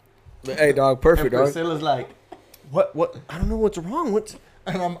 What the? Hey, dog, perfect, dog. Priscilla's like, what? I don't know what's wrong.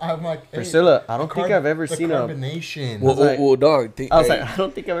 And I'm like, hey, Priscilla, I don't think I've ever seen carbonation. Well, dog. I was like, I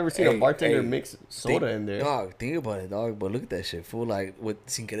don't think I've ever seen a bartender mix soda in there. Dog, think about it, dog. But look at that shit, fool. Like with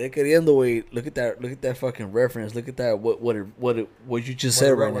sin querer queriendo, way. Look at that fucking reference. Look at that. What you just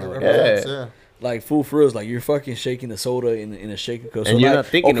said right now. Yeah. Like fool for reals. Like you're fucking shaking the soda in a shaker cup. And you're not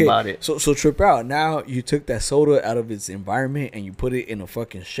thinking about it. So trip out. Now you took that soda out of its environment and you put it in a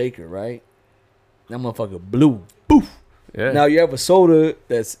fucking shaker, right? That motherfucker blew. Poof. Yeah. Now you have a soda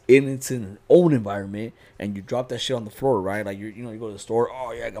that's in its own environment, and you drop that shit on the floor, right? Like you go to the store.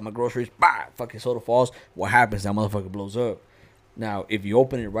 Oh yeah, I got my groceries. Bah, fucking soda falls. What happens? That motherfucker blows up. Now if you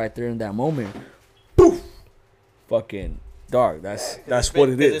open it right there in that moment, poof, fucking dog. That's what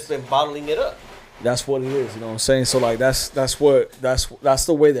it is. It's been bottling it up. That's what it is. You know what I'm saying? So like that's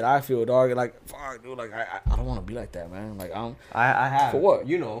the way that I feel, dog. Like fuck, dude. Like I don't want to be like that, man. Like I have. For what?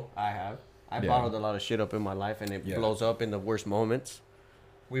 You know, I have. I bottled a lot of shit up in my life, and it blows up in the worst moments.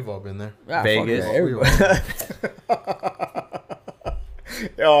 We've all been there. Yeah, Vegas.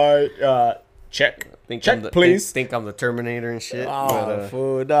 All right, check. Check, please. Think I'm the Terminator and shit. Oh,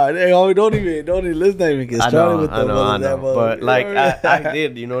 fool. Nah, don't even let's not even get started with that. I know. But like I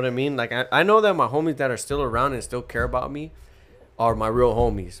did, you know what I mean? Like I know that my homies that are still around and still care about me are my real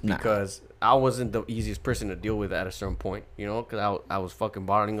homies because I wasn't the easiest person to deal with at a certain point, you know, because I was fucking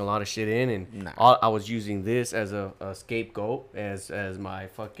bottling a lot of shit in, and I was using this as a scapegoat, as my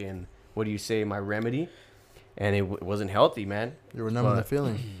fucking, what do you say, my remedy, and it wasn't healthy, man. You were numbing the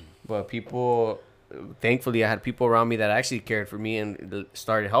feeling. But people, thankfully, I had people around me that actually cared for me and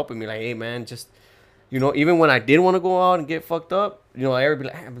started helping me, like, hey, man, just, you know, even when I did want to go out and get fucked up, you know, I would be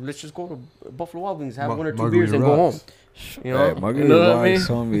like, hey, let's just go to Buffalo Wild Wings, have one or two beers and go home. You know, Margarita rocks,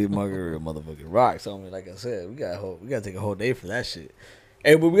 homie. Margarita motherfucking rocks, homie. Like I said, we gotta take a whole day for that shit.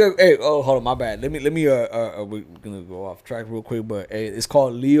 Hey, but we got, hey, oh, hold on, my bad. Let me, we're gonna go off track real quick, but hey, it's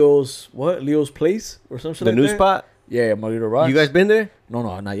called Leo's Place or some shit The like new that? spot. Yeah, Margarita Rocks. You guys been there?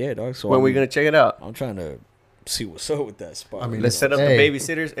 No, not yet, dog. So When we gonna check it out? I'm trying to see what's up with that spot. I mean, Let's set up Hey. the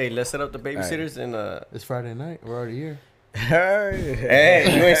babysitters. Hey, let's set up the babysitters and It's Friday night. We're already here.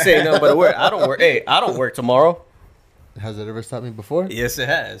 Hey, you ain't saying nothing but a word. I don't work. Hey, I don't work tomorrow. Has it ever stopped me before? Yes, it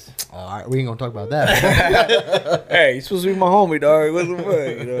has. All right, we ain't gonna talk about that. Hey, you supposed to be my homie, dog. What the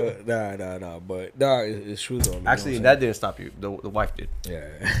fuck? You know, nah. But nah, it's true though. Actually, that didn't stop you. The wife did. Yeah.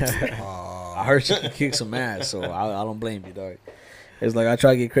 I heard she can kick some ass, so I don't blame you, dog. It's like I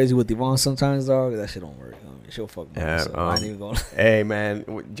try to get crazy with Yvonne sometimes, dog. That shit don't work. I mean, she'll fuck me. Yeah, So I ain't even going. Hey,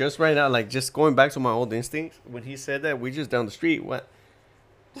 man, just right now, like just going back to my old instincts. When he said that, we just down the street. What?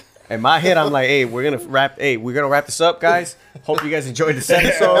 In my head, I'm like, hey, we're gonna wrap this up, guys. Hope you guys enjoyed this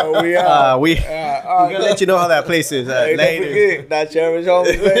episode. We are. We're gonna let you know how that place is Hey, later. don't forget, not your average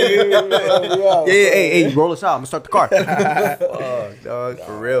homies, baby. Hey, roll us out. I'm gonna start the car. Fuck, dog,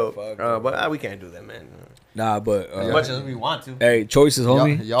 for real. But we can't do that, man. Nah, but As much as we want to. hey, choices,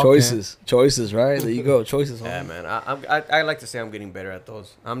 homie. Y'all choices, right? There you go, choices, homie. Yeah, man. I like to say I'm getting better at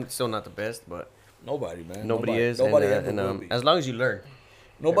those. I'm still not the best, but Nobody, man. nobody is. Nobody and, ever will be. as long as you learn.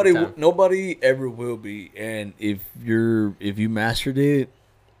 Nobody ever will be. And if you mastered it,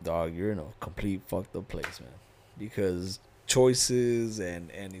 dog, you're in a complete fucked up place, man. Because choices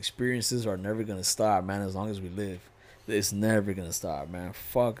and experiences are never gonna stop, man. As long as we live, it's never gonna stop, man.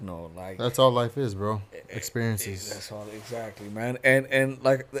 Fuck no, like That's all life is, bro. Experiences. That's all exactly, man. And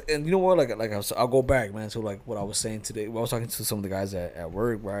you know what? Like I'll go back, man, to like what I was saying today. Well, I was talking to some of the guys at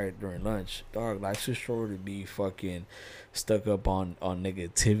work, right, during lunch. Dog, life's too short to be fucking stuck up on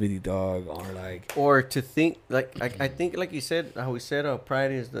negativity, dog. On like, Or to think like I think like you said how we said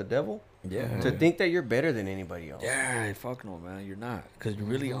pride is the devil. yeah, To think that you're better than anybody else. yeah, fuck no, man. You're not, because you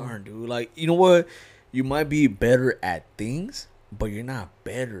really aren't, dude. Like, you know what? You might be better at things, but you're not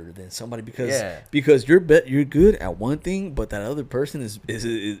better than somebody because you're good at one thing, but that other person is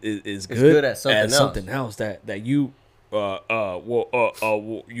good at something else. that you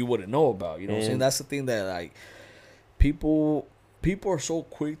you wouldn't know about. You know what I'm saying? That's the thing that like people are so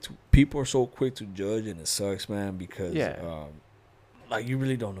quick to judge, and it sucks, man, because like you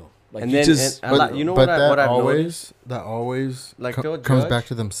really don't know. Like And you then just you know what I've noticed? that always Like, co- they'll comes judge. back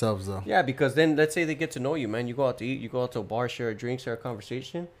to themselves though. Yeah, because then let's say they get to know you, man. You go out to eat, you go out to a bar, share a drink, share a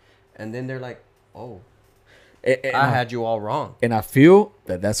conversation, and then they're like, "Oh, I had you all wrong." and I feel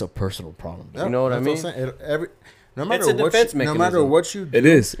that that's a personal problem. Yeah, You know what I that's mean? No matter It's a what defense no matter mechanism. what you do, It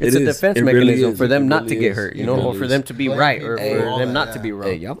is. It's a defense It really mechanism is. for them It not really to get is. hurt, you It know, really or for is. them to be Blame right, or people, for all them that, not yeah. to be wrong.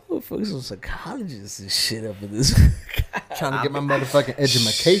 Hey, y'all motherfuckers are psychologists and shit up in this. trying to get my motherfucking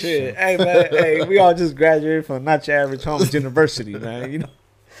education. Shit. Hey man, hey, we all just graduated from Not Your Average Homes University, man. You know.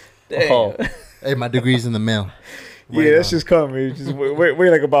 Damn. Oh. Hey, my degree's in the mail. Yeah, that's just coming. Just wait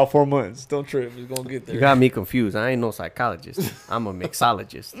like about 4 months. Don't trip. It's gonna get there. You got me confused. I ain't no psychologist. I'm a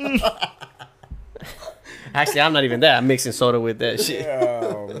mixologist. Actually, I'm not even that. I'm mixing soda with that shit.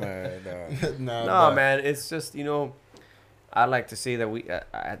 Oh man. No, man. It's just, I like to say that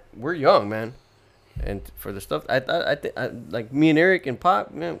we're young, man. And for the stuff, I think like me and Eric and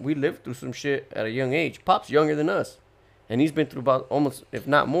Pop, man, we lived through some shit at a young age. Pop's younger than us, and he's been through about almost, if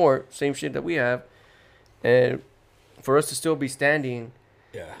not more, same shit that we have. And for us to still be standing,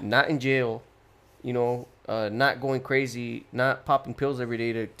 not in jail, not going crazy, not popping pills every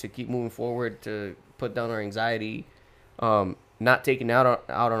day to keep moving forward, to put down our anxiety, not taking out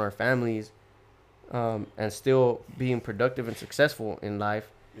on our families, and still being productive and successful in life.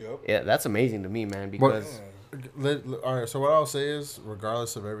 Yep. Yeah, that's amazing to me, man. Because All right, so what I'll say is,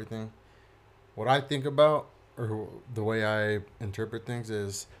 regardless of everything, what I think about, or the way I interpret things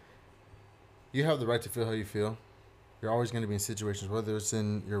is, you have the right to feel how you feel. You're always going to be in situations, whether it's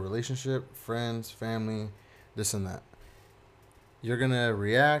in your relationship, friends, family, this and that. You're going to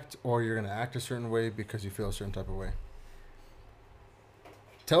react or you're going to act a certain way because you feel a certain type of way.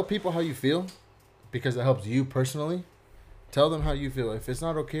 Tell people how you feel because it helps you personally. Tell them how you feel. If it's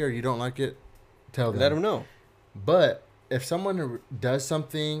not okay or you don't like it, tell them. let them know. But if someone does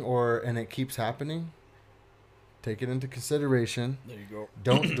something and it keeps happening, take it into consideration. There you go.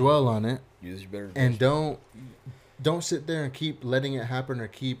 Don't dwell on it. Use your better. And don't sit there and keep letting it happen or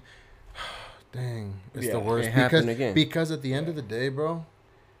keep dang, it's the worst. It happened again. Because at the end of the day, bro,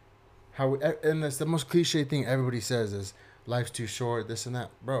 and it's the most cliche thing everybody says is life's too short, this and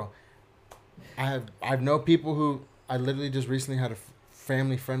that. Bro, I've known people who I literally just recently had a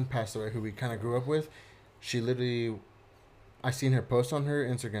family friend pass away who we kind of grew up with. She literally, I seen her post on her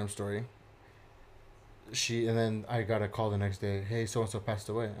Instagram story. and then I got a call the next day. Hey, so and so passed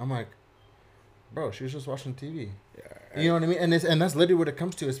away. I'm like, bro, she was just watching TV. Yeah, you know what I mean? And that's literally what it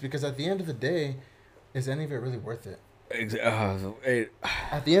comes to. It's because at the end of the day, is any of it really worth it?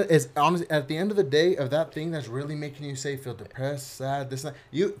 At the end, honestly, at the end of the day, of that thing that's really making you feel depressed, sad, this, that,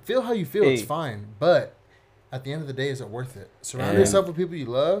 you feel how you feel. It's fine, but at the end of the day, is it worth it? Surround yourself with people you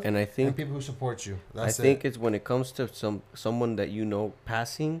love, and people who support you. That's I think it's when it comes to someone that you know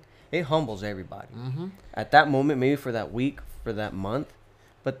passing, it humbles everybody. Mm-hmm. At that moment, maybe for that week, for that month,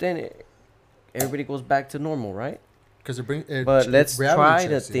 but then everybody goes back to normal, right? But let's try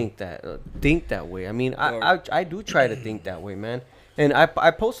to think that way. I mean, I do try to think that way, man. And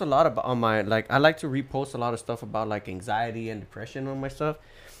I post a lot about on my, like, I like to repost a lot of stuff about like anxiety and depression on my stuff.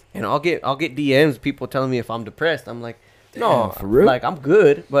 And I'll get DMs, people telling me if I'm depressed. I'm like, no, for real? Like, I'm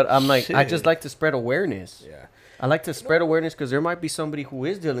good, but I'm like, shit. I just like to spread awareness. Yeah, I like to spread awareness because there might be somebody who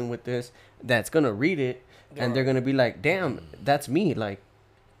is dealing with this that's gonna read it, and they're gonna be like, damn, that's me. Like,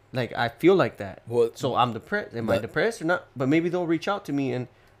 I feel like that. Well, so I'm depressed. Am I depressed or not? But maybe they'll reach out to me and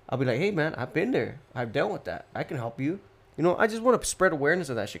I'll be like, hey, man, I've been there. I've dealt with that. I can help you. You know, I just want to spread awareness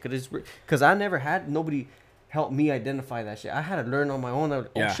of that shit. Because I never had nobody help me identify that shit. I had to learn on my own.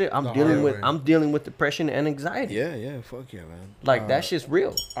 Shit, I'm dealing with depression and anxiety. Yeah, fuck yeah, man. Like, that shit's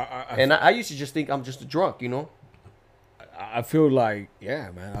real. I used to just think I'm just a drunk, you know? I feel like,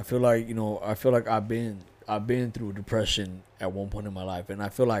 yeah, man. I feel like I've been through depression at one point in my life, and I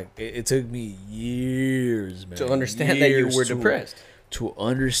feel like it took me years, man, to understand that you were depressed, to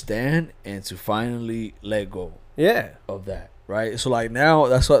understand and to finally let go. Yeah, of that, right? So like now,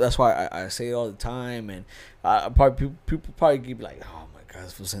 that's why I say it all the time, and people probably keep like, oh my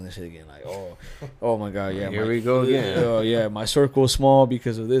god, for saying that shit again, like, oh my god, yeah, here we go again. Oh yeah, my circle is small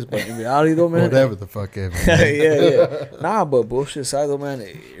because of this, but in reality though, man, whatever the fuck ever. yeah. Nah, but bullshit aside though, man,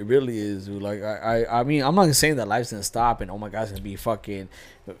 it really is, dude. Like I mean, I'm not saying that life's gonna stop and oh my god, it's gonna be fucking,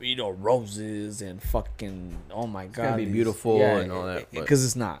 you know, roses and fucking, oh my god, it's gonna be beautiful and all that, because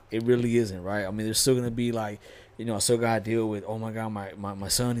it's not. It really isn't, right? I mean, there's still gonna be like, you know, I still gotta deal with, oh my god, my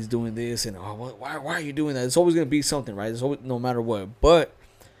son is doing this, and why are you doing that? It's always gonna be something, right? It's always, no matter what. But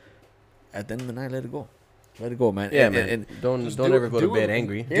at the end of the night, let it go. Let it go, man. Yeah, man. And don't ever go to bed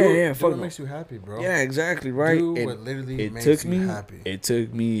angry. Yeah. Do what makes you happy, bro. Yeah, exactly, right. Do what literally makes you happy. It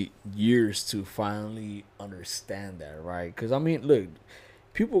took me years to finally understand that, right? Because I mean, look,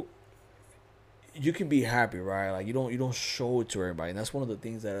 people, you can be happy, right? Like you don't show it to everybody, and that's one of the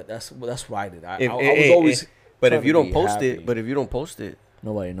things that's what I did. I was always. But if you don't post it,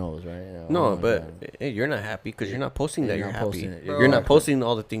 nobody knows, right? No, but hey, you're not happy because you're not posting that you're happy. You're not posting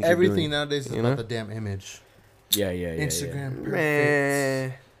all the things. Everything you're doing, nowadays is about the damn image. Yeah. Instagram, perfect.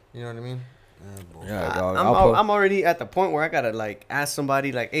 Man. You know what I mean? Yeah, dog. I'm already at the point where I gotta like ask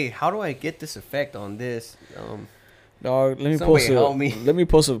somebody like, hey, how do I get this effect on this? Dog, let me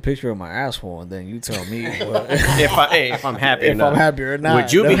post a picture of my asshole and then you tell me if I'm happy. I'm happy or not.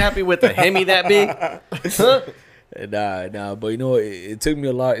 Would you be happy with a Hemi that big? Huh? Nah, but you know, it took me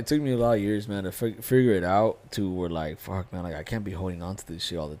a lot. It took me a lot of years, man, to figure it out. To where like, fuck, man, like I can't be holding on to this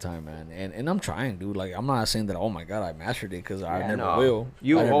shit all the time, man. And I'm trying, dude. Like I'm not saying that. Oh my god, I mastered it because I never will.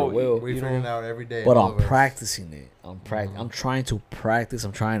 We figure it out every day. But I'm practicing it. I'm trying to practice.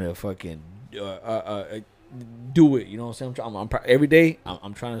 I'm trying to fucking do it. You know what I'm saying? Every day.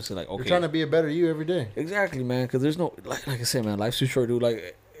 I'm trying to say like, okay, you're trying to be a better you every day. Exactly, man. Because there's no like I said, man, life's too short, dude.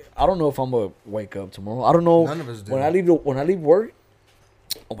 Like. I don't know if I'm gonna wake up tomorrow. I don't know. None of us do. When I leave work,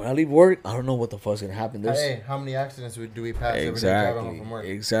 I don't know what the fuck's gonna happen. Hey, how many accidents do we pass every day driving home from work?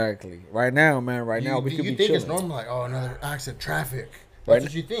 Exactly. Right now, man. We could be chilling. You think it's normal? Like, oh, another accident, traffic. That's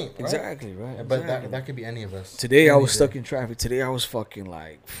what you think, right? Exactly, right. Yeah, but that could be any of us. Today I was stuck in traffic. Today I was fucking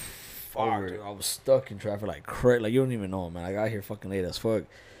like, fuck, dude. I was stuck in traffic like crazy. Like you don't even know, man. I got here fucking late as fuck.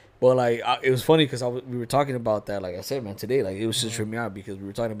 But like it was funny because we were talking about that. Like I said, man, today like it was just tripping me out because we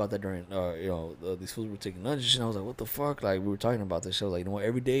were talking about that during these fools were taking lunch and I was like, what the fuck? Like we were talking about this show. Like, you know what?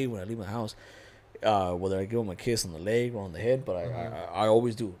 Every day when I leave my house, whether I give them a kiss on the leg or on the head, but I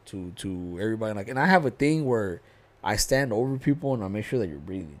always do to everybody. Like, and I have a thing where I stand over people and I make sure that you're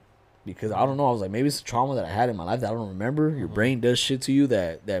breathing because I don't know. I was like, maybe it's a trauma that I had in my life that I don't remember. Your brain does shit to you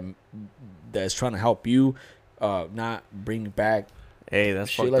that's trying to help you not bring back. Hey,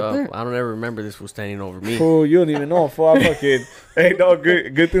 that's fucked like up. That. I don't ever remember this fool standing over me. Fool, you don't even know. Fool, I fucking... Hey, no,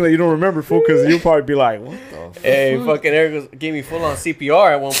 good thing that you don't remember, fool, because you'll probably be like, what the fuck? Hey, fucking Eric gave me full on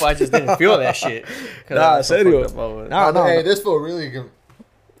CPR at one point. I just didn't feel that shit. Nah, serio. Nah. Hey, this fool really...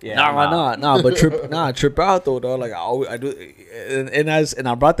 Yeah, but trip out though, dog. Like I do, and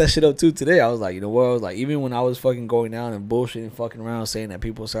I brought that shit up too today. I was like, you know what? I was like, even when I was fucking going down and bullshitting, fucking around, saying at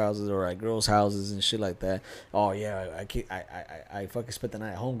people's houses or at girls' houses and shit like that. Oh yeah, I fucking spent the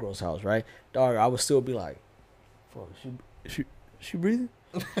night at homegirl's house, right? Dog, I would still be like, fuck, she breathing?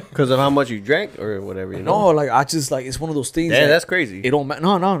 Because of how much you drank or whatever, you know? No, like I just like it's one of those things. Yeah, that's crazy. It don't matter.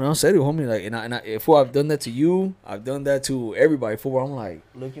 No, said it, homie. Like, and I, if I've done that to you, I've done that to everybody. For I'm like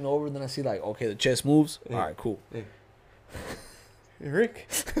looking over, and then I see like, okay, the chest moves. Yeah. All right, cool. Yeah. Rick,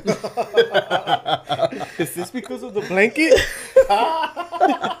 is this because of the blanket?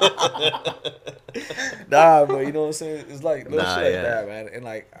 Nah, but you know what I'm saying. It's like little shit like that, man. And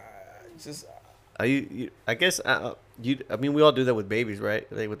like, just. I guess I mean, we all do that with babies,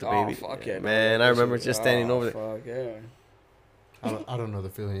 right? Like with the baby. Fuck yeah, man! I remember just standing over. Fuck yeah. I don't know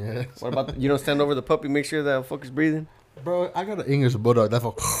the feeling yet. What about you don't stand over the puppy, make sure that fucker's breathing? Bro, I got an English bulldog. That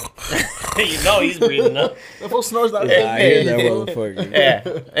fool. You know he's breathing up. That fool snores like I hear that motherfucker.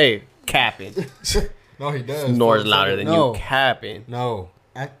 Yeah. Hey, capping. No, he does. Snores louder than you. Capping. No.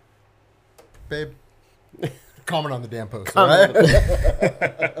 Babe. Comment on the damn post.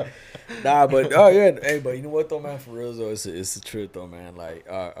 Right? Nah, but yeah, hey, but you know what though, man? For real though, it's the truth though, man. Like,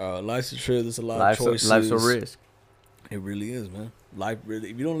 life's a trip. There's a lot of choices. Life's a risk. It really is, man. Life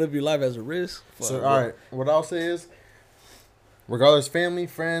really. If you don't live your life as a risk. So all right, what I'll say is, regardless, family,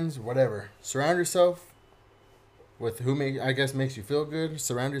 friends, whatever, surround yourself with who makes you feel good.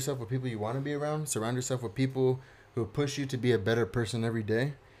 Surround yourself with people you want to be around. Surround yourself with people who push you to be a better person every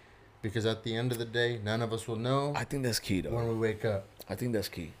day. Because at the end of the day, none of us will know. I think that's key, though. When we wake up. I think that's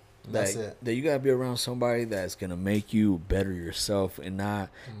key. That's it. That you gotta be around somebody that's gonna make you better yourself and not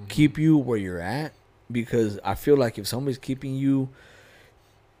keep you where you're at. Because I feel like if somebody's keeping you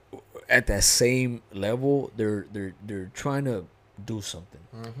at that same level, they're trying to do something.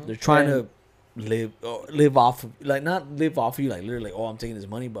 Mm-hmm. They're trying to live off of, like, not live off of you, like literally, oh, I'm taking this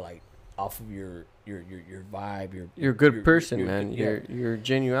money, but like off of your vibe, you're a good person, man. Your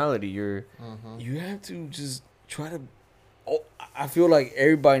genuality, you have to just try to. Oh, I feel like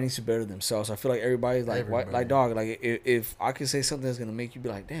everybody needs to better themselves. I feel like everybody's like, like dog, like if I can say something that's gonna make you be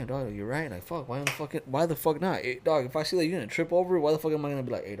like, damn, dog, you're right. Like, fuck, why the fuck not, dog? If I see that you're gonna trip over, why the fuck am I gonna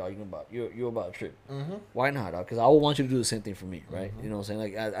be like, hey, dog, you're about to trip? Mm-hmm. Why not, dog? Because I would want you to do the same thing for me, right? Mm-hmm. You know what I'm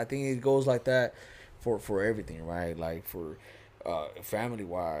saying? Like, I think it goes like that for everything, right? Like for family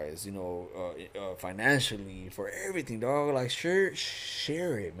wise, you know, financially, for everything, dog. Like, share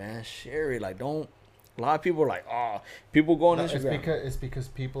it, man. Share it. Like, don't. A lot of people are like, oh, people go on Instagram. It's because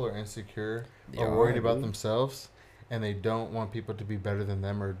people are insecure or worried about themselves, and they don't want people to be better than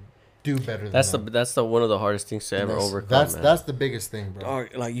them or do better than them. That's the one of the hardest things to ever overcome. That's the biggest thing, bro.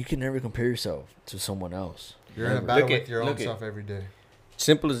 Dog, like, you can never compare yourself to someone else. You're in a battle with your own self every day.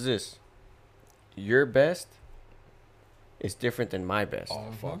 Simple as this. Your best is different than my best.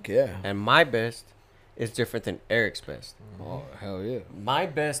 Oh, fuck yeah. And my best is different than Eric's best. Oh, hell yeah. My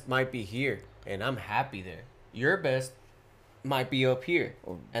best might be here, and I'm happy there. Your best might be up here,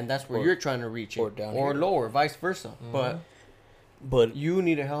 and that's where you're trying to reach it. Or lower, vice versa. Mm-hmm. But you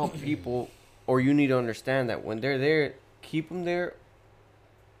need to help people, or you need to understand that when they're there, keep them there.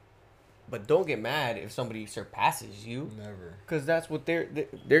 But don't get mad if somebody surpasses you. Never. Because that's what they're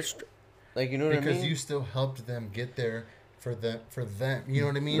like, you know what I mean? Because you still helped them get there. For them, you know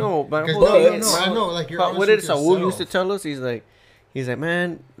what I mean? No, but I know, like, you're what did Saul used to tell us? He's like,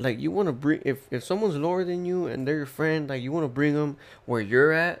 man, like, you want to bring, if someone's lower than you and they're your friend, like, you want to bring them where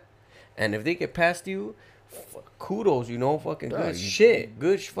you're at, and if they get past you, kudos, you know, fucking good shit,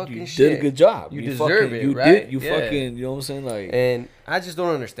 good fucking shit. You did a good job. You deserve it, right? Fucking, you know what I'm saying? Like, and I just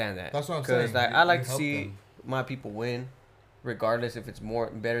don't understand that. That's what I'm saying. Because, like, I like to see my people win. Regardless if it's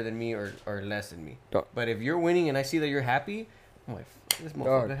better than me or less than me. But if you're winning and I see that you're happy, I'm like, this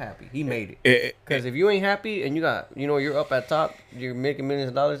motherfucker happy. He made it. Because if you ain't happy and you got, you know, you're up at top, you're making millions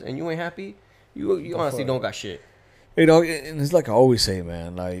of dollars and you ain't happy, you honestly don't got shit. Hey, dog, and it's like I always say,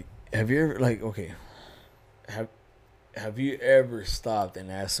 man, like, have you ever, like, okay, have you ever stopped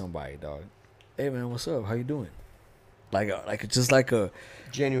and asked somebody, dog, hey, man, what's up? How you doing? Like just like a...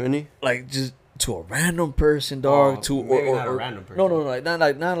 Genuinely? Like, just... To a random person, dog. Not a random person. No, like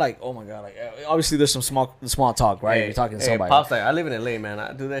not like, oh my god, like, obviously there's some small talk, right? You're talking to somebody. Pops, like, I live in LA, man.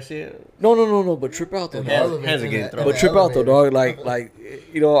 I do that shit. No, but trip out though, dog. Hands are getting thrown. But trip out though, dog. Like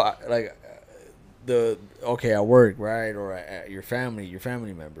you know, like at work, right, or at your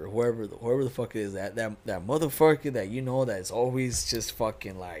family member, whoever the fuck it is, that motherfucker that you know that's always just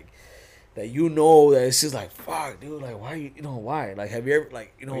fucking like. That you know that it's just like, fuck, dude, like, why you know why? Like, have you ever,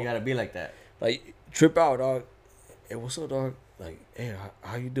 like, you know, you gotta be like that. Like, trip out, dog. Hey, what's up, dog? like, hey,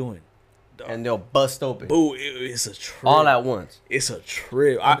 how you doing? And they'll bust open. Boo, it's a trip. All at once. It's a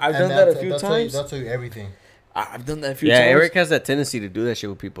trip. I've done that a few times. They'll tell you everything. I've done that a few times. Yeah, Eric has that tendency to do that shit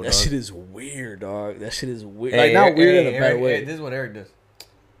with people. That shit is weird, dog. That shit is weird. Hey, like, not weird in a bad way. Hey, this is what Eric does.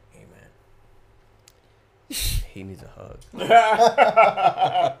 Hey, man. He needs a hug.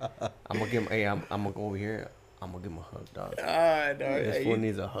 I'm gonna give him. Hey, I'm gonna go over here. I'm gonna give him a hug, dog. Dog. This one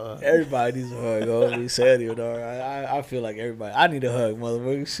needs a hug. Everybody needs a hug. Oh, he said it, dog. I feel like everybody. I need a hug,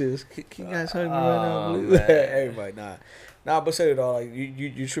 motherfucker. Shit, can you guys hug me right now, please? Everybody, nah. But say it all. Like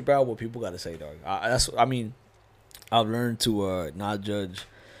you trip out what people gotta say, dog. I've learned to not judge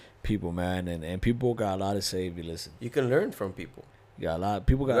people, man, and people got a lot to say if you listen. You can learn from people.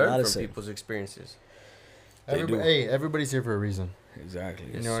 People got a lot to from say. People's experiences. Everybody's here for a reason. Exactly.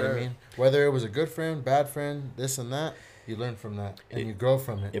 You know what I mean? Whether it was a good friend, bad friend, this and that, you learn from that and you grow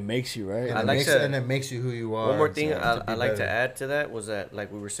from it. It makes you right. And it makes you who you are. One more thing I like to add to that was that, like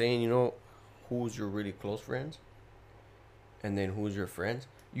we were saying, you know, who's your really close friends, and then who's your friends.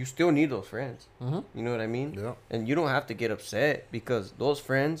 You still need those friends. Mm-hmm. You know what I mean? Yeah. And you don't have to get upset because those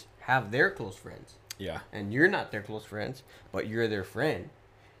friends have their close friends. Yeah. And you're not their close friends, but you're their friend.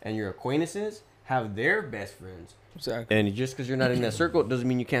 And your acquaintances have their best friends. Exactly. And just because you're not in that circle doesn't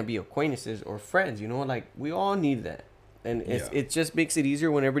mean you can't be acquaintances or friends. You know, like we all need that. And it just makes it easier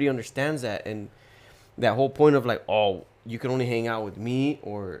when everybody understands that. And that whole point of like, oh, you can only hang out with me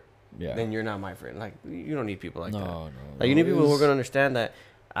or then you're not my friend. Like, you don't need people like that. No. Like, you need people who are going to understand that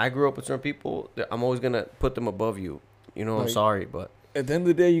I grew up with certain people that I'm always going to put them above you. You know, like, I'm sorry, but at the end of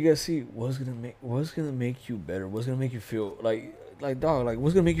the day, you got to see what's gonna make you better. What's going to make you feel like dog, like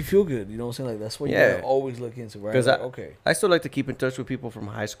what's gonna make you feel good? You know what I'm saying? Like that's what you gotta always look into, right? Because like, I still like to keep in touch with people from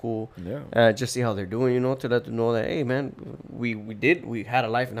high school. Yeah. Just see how they're doing, you know, to let them know that, hey man, we had a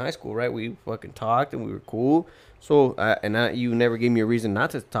life in high school, right? We fucking talked and we were cool. So you never gave me a reason not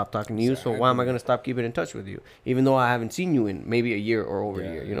to stop talking to you. Exactly. So why am I gonna stop keeping in touch with you, even though I haven't seen you in maybe a year or over a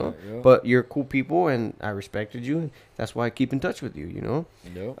year, you know? Yeah. But you're cool people and I respected you, and that's why I keep in touch with you, you know?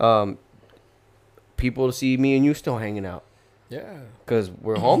 Yeah. People see me and you still hanging out. Yeah, because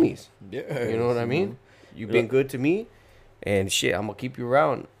we're homies. Yeah, you know what I mean. You've been good to me, and shit, I'm gonna keep you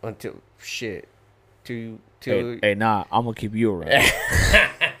around until shit. Hey, nah, I'm gonna keep you around.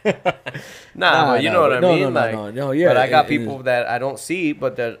 But you know what I mean. No, yeah. But I got people that I don't see,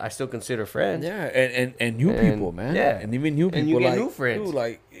 but that I still consider friends. Yeah, and new people, man. Yeah, and even new people. And you get new friends. Dude,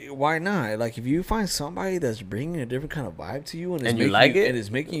 like, why not? Like, if you find somebody that's bringing a different kind of vibe to you, and you like it, and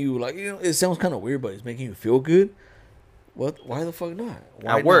it's making you like, you know, it sounds kind of weird, but it's making you feel good. What? Why the fuck not?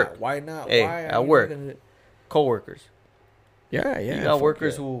 At work. Why not? Hey, why at work. Co-workers. Yeah. You got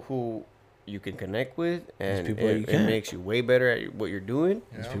workers who you can connect with, and it makes you way better at what you're doing.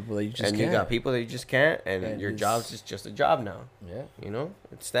 There's people that you just can't. And you got people that you just can't, and your job's just a job now. Yeah. You know?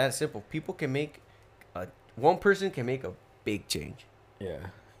 It's that simple. People can make one person can make a big change. Yeah.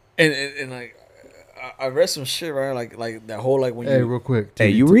 And like I read some shit, right? Like that whole like when you real quick.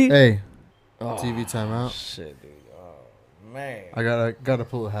 TV, you read? TV timeout. Shit, dude. Man, I gotta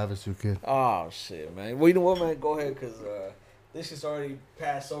pull a Havasu kid. Oh shit, man. Well, you know what, man? Go ahead, cause this is already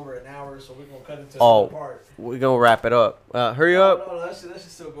passed over an hour, so we're gonna cut it to another part. We're gonna wrap it up. Hurry up. No, that shit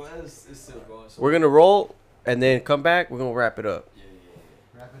still going. It's still going. So we're gonna roll and then come back. We're gonna wrap it up. Yeah.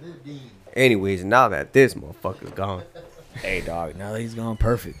 Wrap it up, Dean. Anyways, now that this motherfucker's gone. Hey dog, now that he's gone,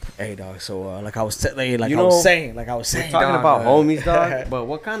 perfect. Hey dog, so like I was saying, we're talking about homies, dog. But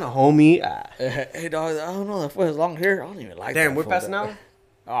what kind of homie? Hey dog, I don't know. That foot has long hair. I don't even like. Damn, we're passing out.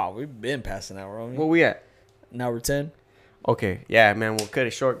 Oh, we've been passing out, homie. Where we at? Now we're 10. Okay, yeah, man. We'll cut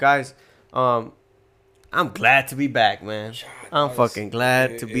it short, guys. I'm glad to be back, man. I'm fucking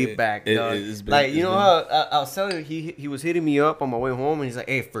glad to be back, dog. Like, you know how I was telling you, he was hitting me up on my way home, and he's like,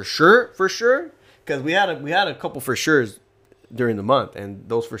 "Hey, for sure." Because we had a couple for sure's during the month, and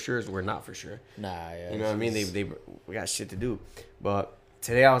those for sure's were not for sure. Nah, yeah. You know what I mean? We got shit to do. But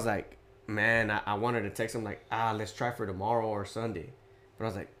today I was like, man, I wanted to text him like, let's try for tomorrow or Sunday. But I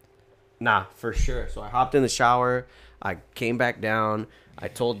was like, nah, for sure. So I hopped in the shower. I came back down. I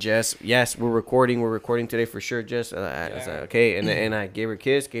told Jess, yes, we're recording. We're recording today for sure, Jess. I was like, okay. And I gave her a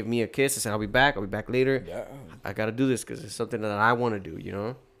kiss, gave me a kiss. I said, I'll be back later. Yeah. I got to do this because it's something that I want to do, you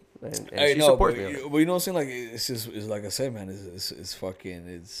know? And she supports me. But you know what I'm saying? Like, it's like I said, man, it's fucking,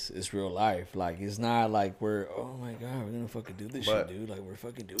 it's real life. Like, it's not like we're, oh my God, we're going to fucking do this shit, dude. Like, we're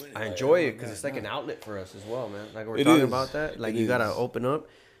fucking doing it. I enjoy it because it's like an outlet for us as well, man. Like, we're talking about that. Like, you got to open up.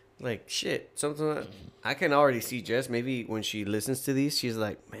 Like, shit, something I can already see Jess. Maybe when she listens to these, she's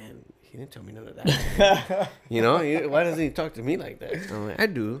like, man, he didn't tell me none of that. You know, why doesn't he talk to me like that? I'm like, I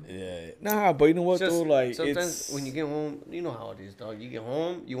do. Yeah. Nah, but you know what, though? Like, sometimes when you get home, you know how it is, dog. You get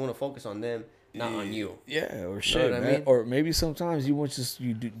home, you want to focus on them, not on you. Yeah, or shit, man. I mean? Or maybe sometimes you want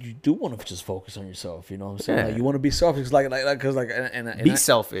you do want to just focus on yourself. You know what I'm saying? Yeah. Like, you want to be selfish, be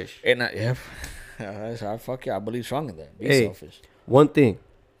selfish. Fuck yeah, I believe strong in that. Be selfish. One thing,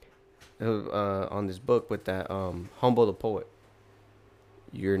 on this book with that Humble the Poet.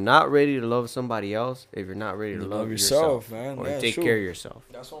 You're not ready to love somebody else if you're not ready to love yourself, man. Or take care of yourself.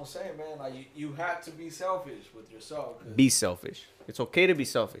 That's what I'm saying, man. Like you have to be selfish with yourself. Be selfish. It's okay to be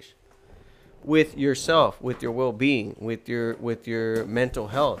selfish with yourself, with your well-being, with your mental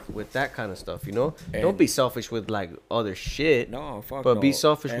health, with that kind of stuff. You know, don't be selfish with like other shit. No, fuck. But be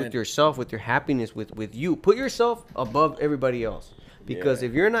selfish with yourself, with your happiness, with you. Put yourself above everybody else. Because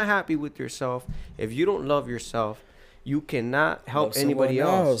if you're not happy with yourself, if you don't love yourself, you cannot help anybody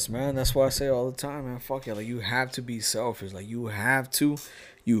else, man. That's why I say all the time, man. Fuck it. Like, you have to be selfish. Like, you have to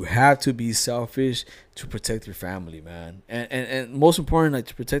be selfish to protect your family, man. And most important, like,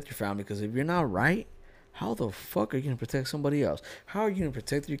 to protect your family. Because if you're not right, how the fuck are you gonna protect somebody else? How are you gonna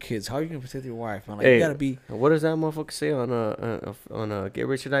protect your kids? How are you gonna protect your wife, man? Like, you gotta be. What does that motherfucker say on Get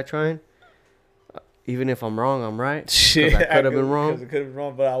Rich or Die Trying? Even if I'm wrong, I'm right. Shit, I could have been wrong. Because I could have been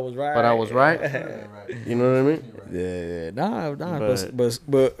wrong, but I was right. But I was right. You know what I mean? Yeah. Nah.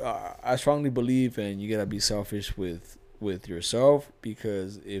 But I strongly believe, and you gotta be selfish with yourself,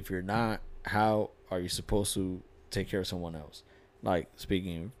 because if you're not, how are you supposed to take care of someone else? Like,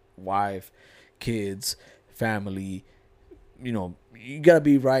 speaking wife, kids, family. You know, you gotta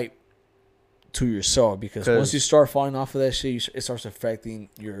be right to yourself, because once you start falling off of that shit, it starts affecting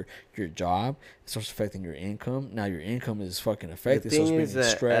your job. It starts affecting your income. Now your income is fucking affected. The thing is that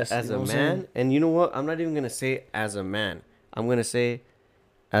stress, as a man, and you know what? I'm not even gonna say as a man. I'm gonna say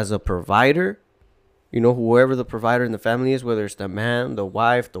as a provider. You know, whoever the provider in the family is, whether it's the man, the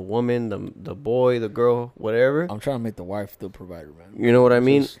wife, the woman, the boy, the girl, whatever. I'm trying to make the wife the provider, man. You know what I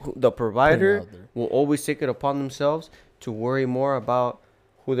mean? The provider will always take it upon themselves to worry more about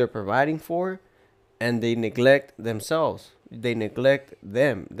who they're providing for, and they neglect themselves. They neglect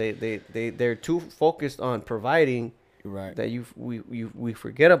them. They're too focused on providing. You're right. That we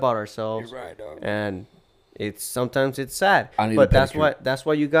forget about ourselves. You're right, dog. And sometimes it's sad. But that's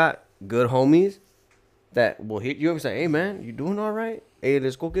why you got good homies that will hit you up and say, "Hey man, you doing all right? Hey,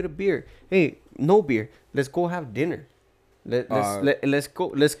 let's go get a beer. Hey, no beer. Let's go have dinner. Let's go.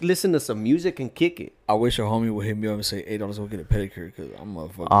 Let's listen to some music and kick it." I wish a homie would hit me up and say, "Hey, let's go get a pedicure," because I'm a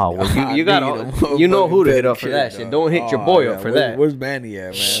fucking. Oh, well, you got you know who to hit up for that shit. Don't hit your boy up for that. Where's Manny at,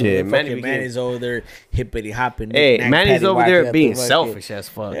 man? Shit, Manny's over there hippity hopping. Hey, Manny's over there being selfish as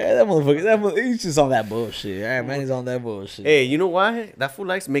fuck. Yeah, that motherfucker. He's just on that bullshit. Yeah, Manny's on that bullshit. Hey, you know why? That fool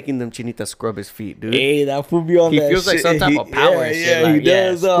likes making them chinitas scrub his feet, dude. Hey, that fool be on that shit. He feels like some type of power and shit. Yeah, he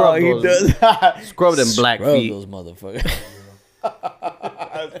does. He does. Scrub them black feet. Scrub those motherfuckers.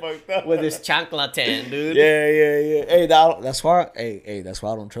 That's fucked up. With his chancla tan, dude. Yeah. Hey, that's why I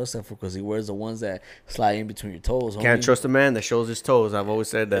don't trust that, because he wears the ones that slide in between your toes. Can't trust a man that shows his toes. I've always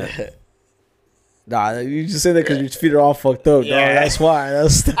said that. Nah, you just say that because your feet are all fucked up, dog. That's why.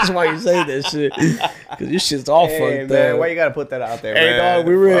 That's why you say that shit. Because your shit's all fucked man, up. Why you gotta put that out there, man? Hey, dog,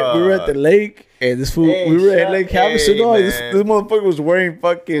 we were at the lake, and this fool, we were at Lake Havasu, dog. This motherfucker was wearing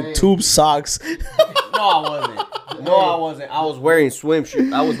fucking tube socks. No, I wasn't. I was wearing swim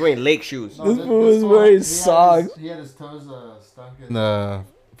shoes. I was wearing lake shoes. This fool was wearing socks. He had his toes stuck in the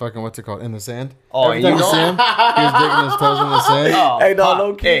fucking, what's it called, in the sand. Oh, and you know, he was digging his toes in the sand. Oh, hey, dog,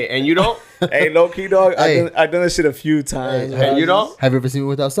 low key. Hey, and you don't. Hey, low key, dog. I done that shit a few times. And you don't. Have you ever seen me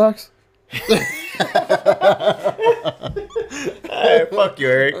without socks? Hey, fuck you,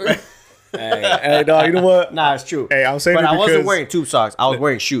 Eric. Hey, dog. You know what? Nah, it's true. Hey, I'm saying, but I wasn't wearing tube socks. I was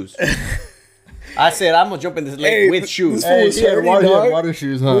wearing shoes. I said I'm gonna jump in this lake with shoes. This fool was hurting, water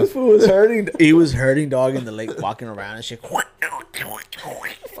shoes, huh? This fool was hurting. He was hurting, dog, in the lake, walking around and shit.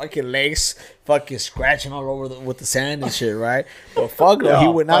 Fucking legs, fucking scratching all over with the sand and shit, right? But fuck no, he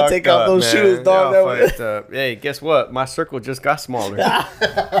would not take off those shoes, dog. Hey, guess what? My circle just got smaller. Hey,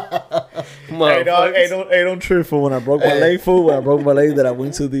 dog. Hey, don't trip, fool. When I broke my leg, fool. When I broke my leg, that I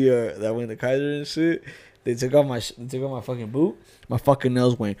went to Kaiser and shit. They took off my fucking boot. My fucking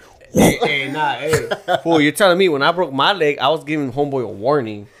nails went. Hey. Fool, you're telling me when I broke my leg, I was giving homeboy a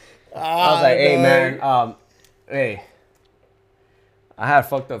warning. I was like, hey, man, hey, I had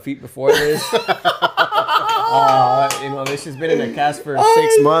fucked up feet before this. This has been in a cast for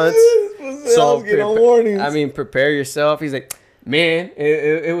 6 months. So getting a warning. I mean, prepare yourself. He's like, Man,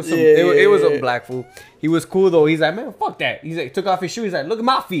 it was some it was a black fool. He was cool though. He's like, man, fuck that. He's like, took off his shoe. He's like, look at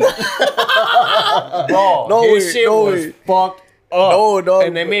my feet. Bro, his shit was fucked up. No, dog.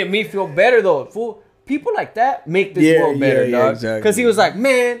 And they made me feel better though. Fool, people like that make this world better, dog. Exactly. Because he was like,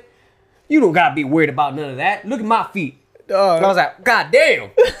 man, you don't gotta be worried about none of that. Look at my feet. And I was like, God damn.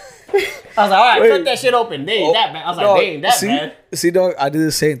 I was like, all right, cut that shit open. They ain't that bad. I was like, they ain't that bad. See, dog, I did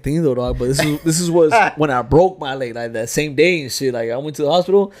the same thing though, dog. But this is what when I broke my leg, like that same day and shit. Like I went to the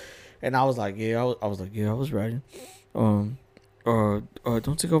hospital, and I was like, I was riding. Don't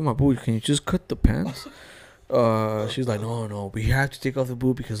take off my boot. Can you just cut the pants? She's like, no, we have to take off the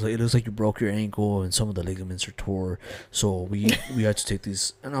boot because it looks like you broke your ankle and some of the ligaments are tore. So we had to take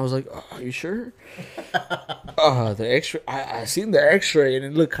these. And I was like, are you sure? The X-ray. I seen the X-ray and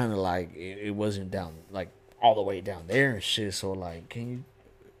it looked kind of like it wasn't down, like all the way down there and shit. So like, can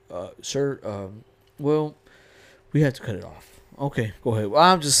you, sir? Well, we had to cut it off. Okay, go ahead. Well,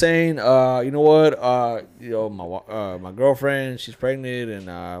 I'm just saying, you know what? My girlfriend, she's pregnant, and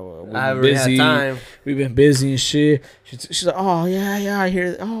we've been busy. Had time. We've been busy and shit. She's like, oh yeah, I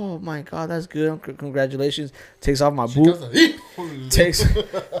hear. Oh my god, that's good. Congratulations. Takes off my boot.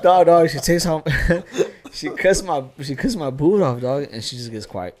 Dog. She takes off. she cuts my boot off, dog, and she just gets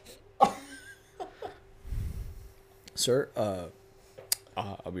quiet. Sir,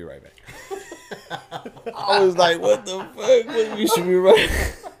 I'll be right back. I was like, what the fuck? You should be right.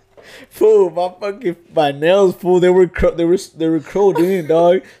 Fool, my nails, fool, they were curled in,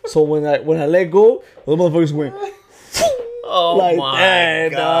 dog. So when I let go, the motherfuckers went. Oh like my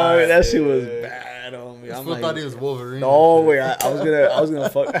that, god, dog. That shit was bad on me. I thought he was Wolverine. No way, I was gonna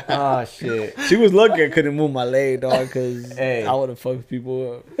fuck. Oh shit. She was lucky I couldn't move my leg, dog, because I would have fucked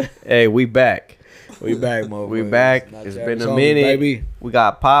people up. Hey, we back. We back, motherfucker. We back. It's been a minute. Baby. We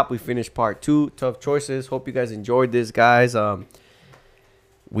got Pop. We finished part 2. Tough choices. Hope you guys enjoyed this, guys.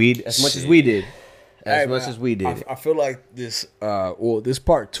 We as much as we did. I feel like this this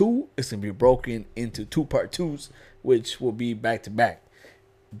part 2 is gonna be broken into 2 part 2s, which will be back to back.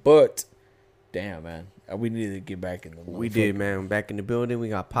 But damn, man, we needed to get back in the We did, man. Back in the building. We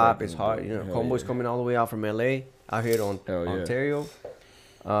got Pop. It's hard. You know, homeboys coming all the way out from LA out here to Ontario.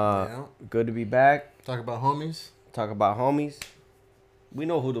 Good to be back. Talk about homies. We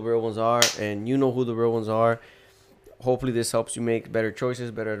know who the real ones are, and you know who the real ones are. Hopefully this helps you make better choices,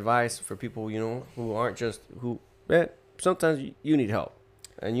 better advice for people, you know, who aren't just sometimes you need help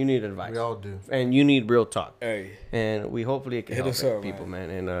and you need advice. We all do. And you need real talk. Hey. And we hopefully it can help people, man.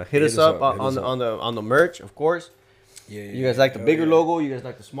 And hit us up on the merch, of course. Yeah, you guys like the bigger logo? You guys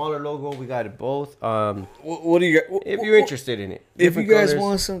like the smaller logo? We got it both. What do you got? If you're interested in it, if you guys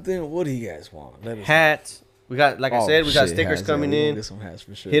want something, what do you guys want? Hats. We got, like I said, we got stickers coming in. Get some hats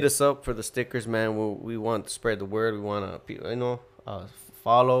for sure. Hit us up for the stickers, man. We want to spread the word. We want to,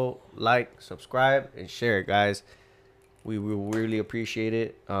 follow, like, subscribe, and share it, guys. We will really appreciate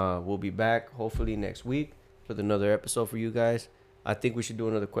it. We'll be back hopefully next week with another episode for you guys. I think we should do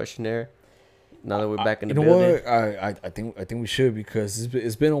another questionnaire. Now that we're back in the building, I think we should, because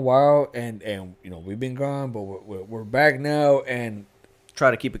it's been a while and we've been gone, but we're back now and try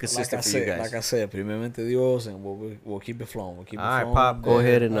to keep it consistent for you guys. Like I said, primeramente Dios, and we'll keep it flowing. All right, Pop, go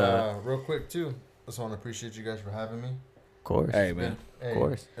ahead and real quick too. Just want to appreciate you guys for having me. Of course, hey man, of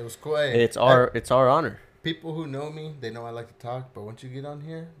course, it was cool. Hey, it's our honor. People who know me, they know I like to talk, but once you get on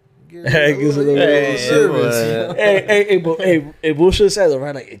here. Hey, bullshit says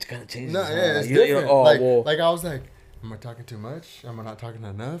right, like it's gonna change. No, yeah, it's different. Like I was like, am I talking too much? Am I not talking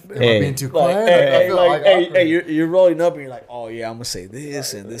enough? Am I being too quiet? You're rolling up and you're like, oh yeah, I'm gonna say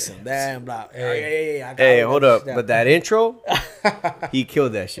this and this and that and blah. Hey, hold up, but that intro, he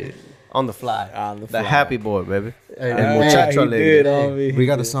killed that shit. On the fly. The happy boy, baby. Hey, muchacho alegre. We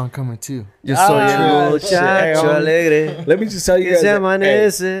got a song coming too. Yo soy el muchacho alegre. Let me just tell you guys. Se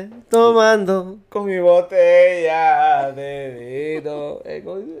amanece tomando con mi botella de vino.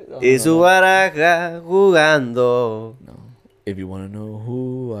 Y su baraja jugando. No. If you want to know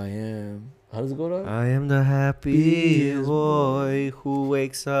who I am. How does it go down? I am the happy boy who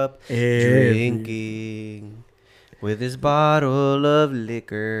wakes up drinking with his bottle of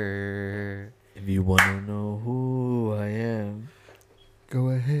liquor. If you want to know who I am, go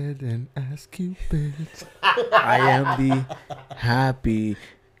ahead and ask Cupid. I am the happy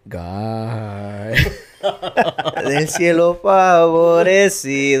guy. Del cielo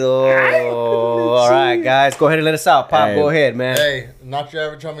favorecido. All right, guys. Go ahead and let us out. Pop, go ahead, man. Hey, Not Your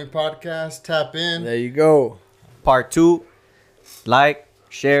Average Homie Podcast. Tap in. There you go. Part 2. Like,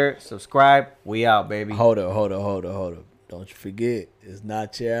 share, subscribe. We out, baby. Hold up. Don't you forget, it's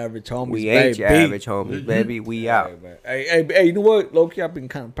not your average homies, we ain't your average homies, baby. We out. Hey, you know what? Low-key, I've been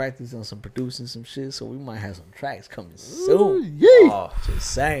kind of practicing on some producing some shit, so we might have some tracks coming soon. Oh,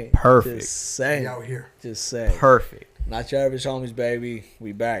 just saying. Perfect. Just saying. We out here. Just saying. Perfect. Not your average homies, baby.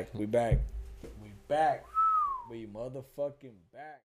 We back. We motherfucking back.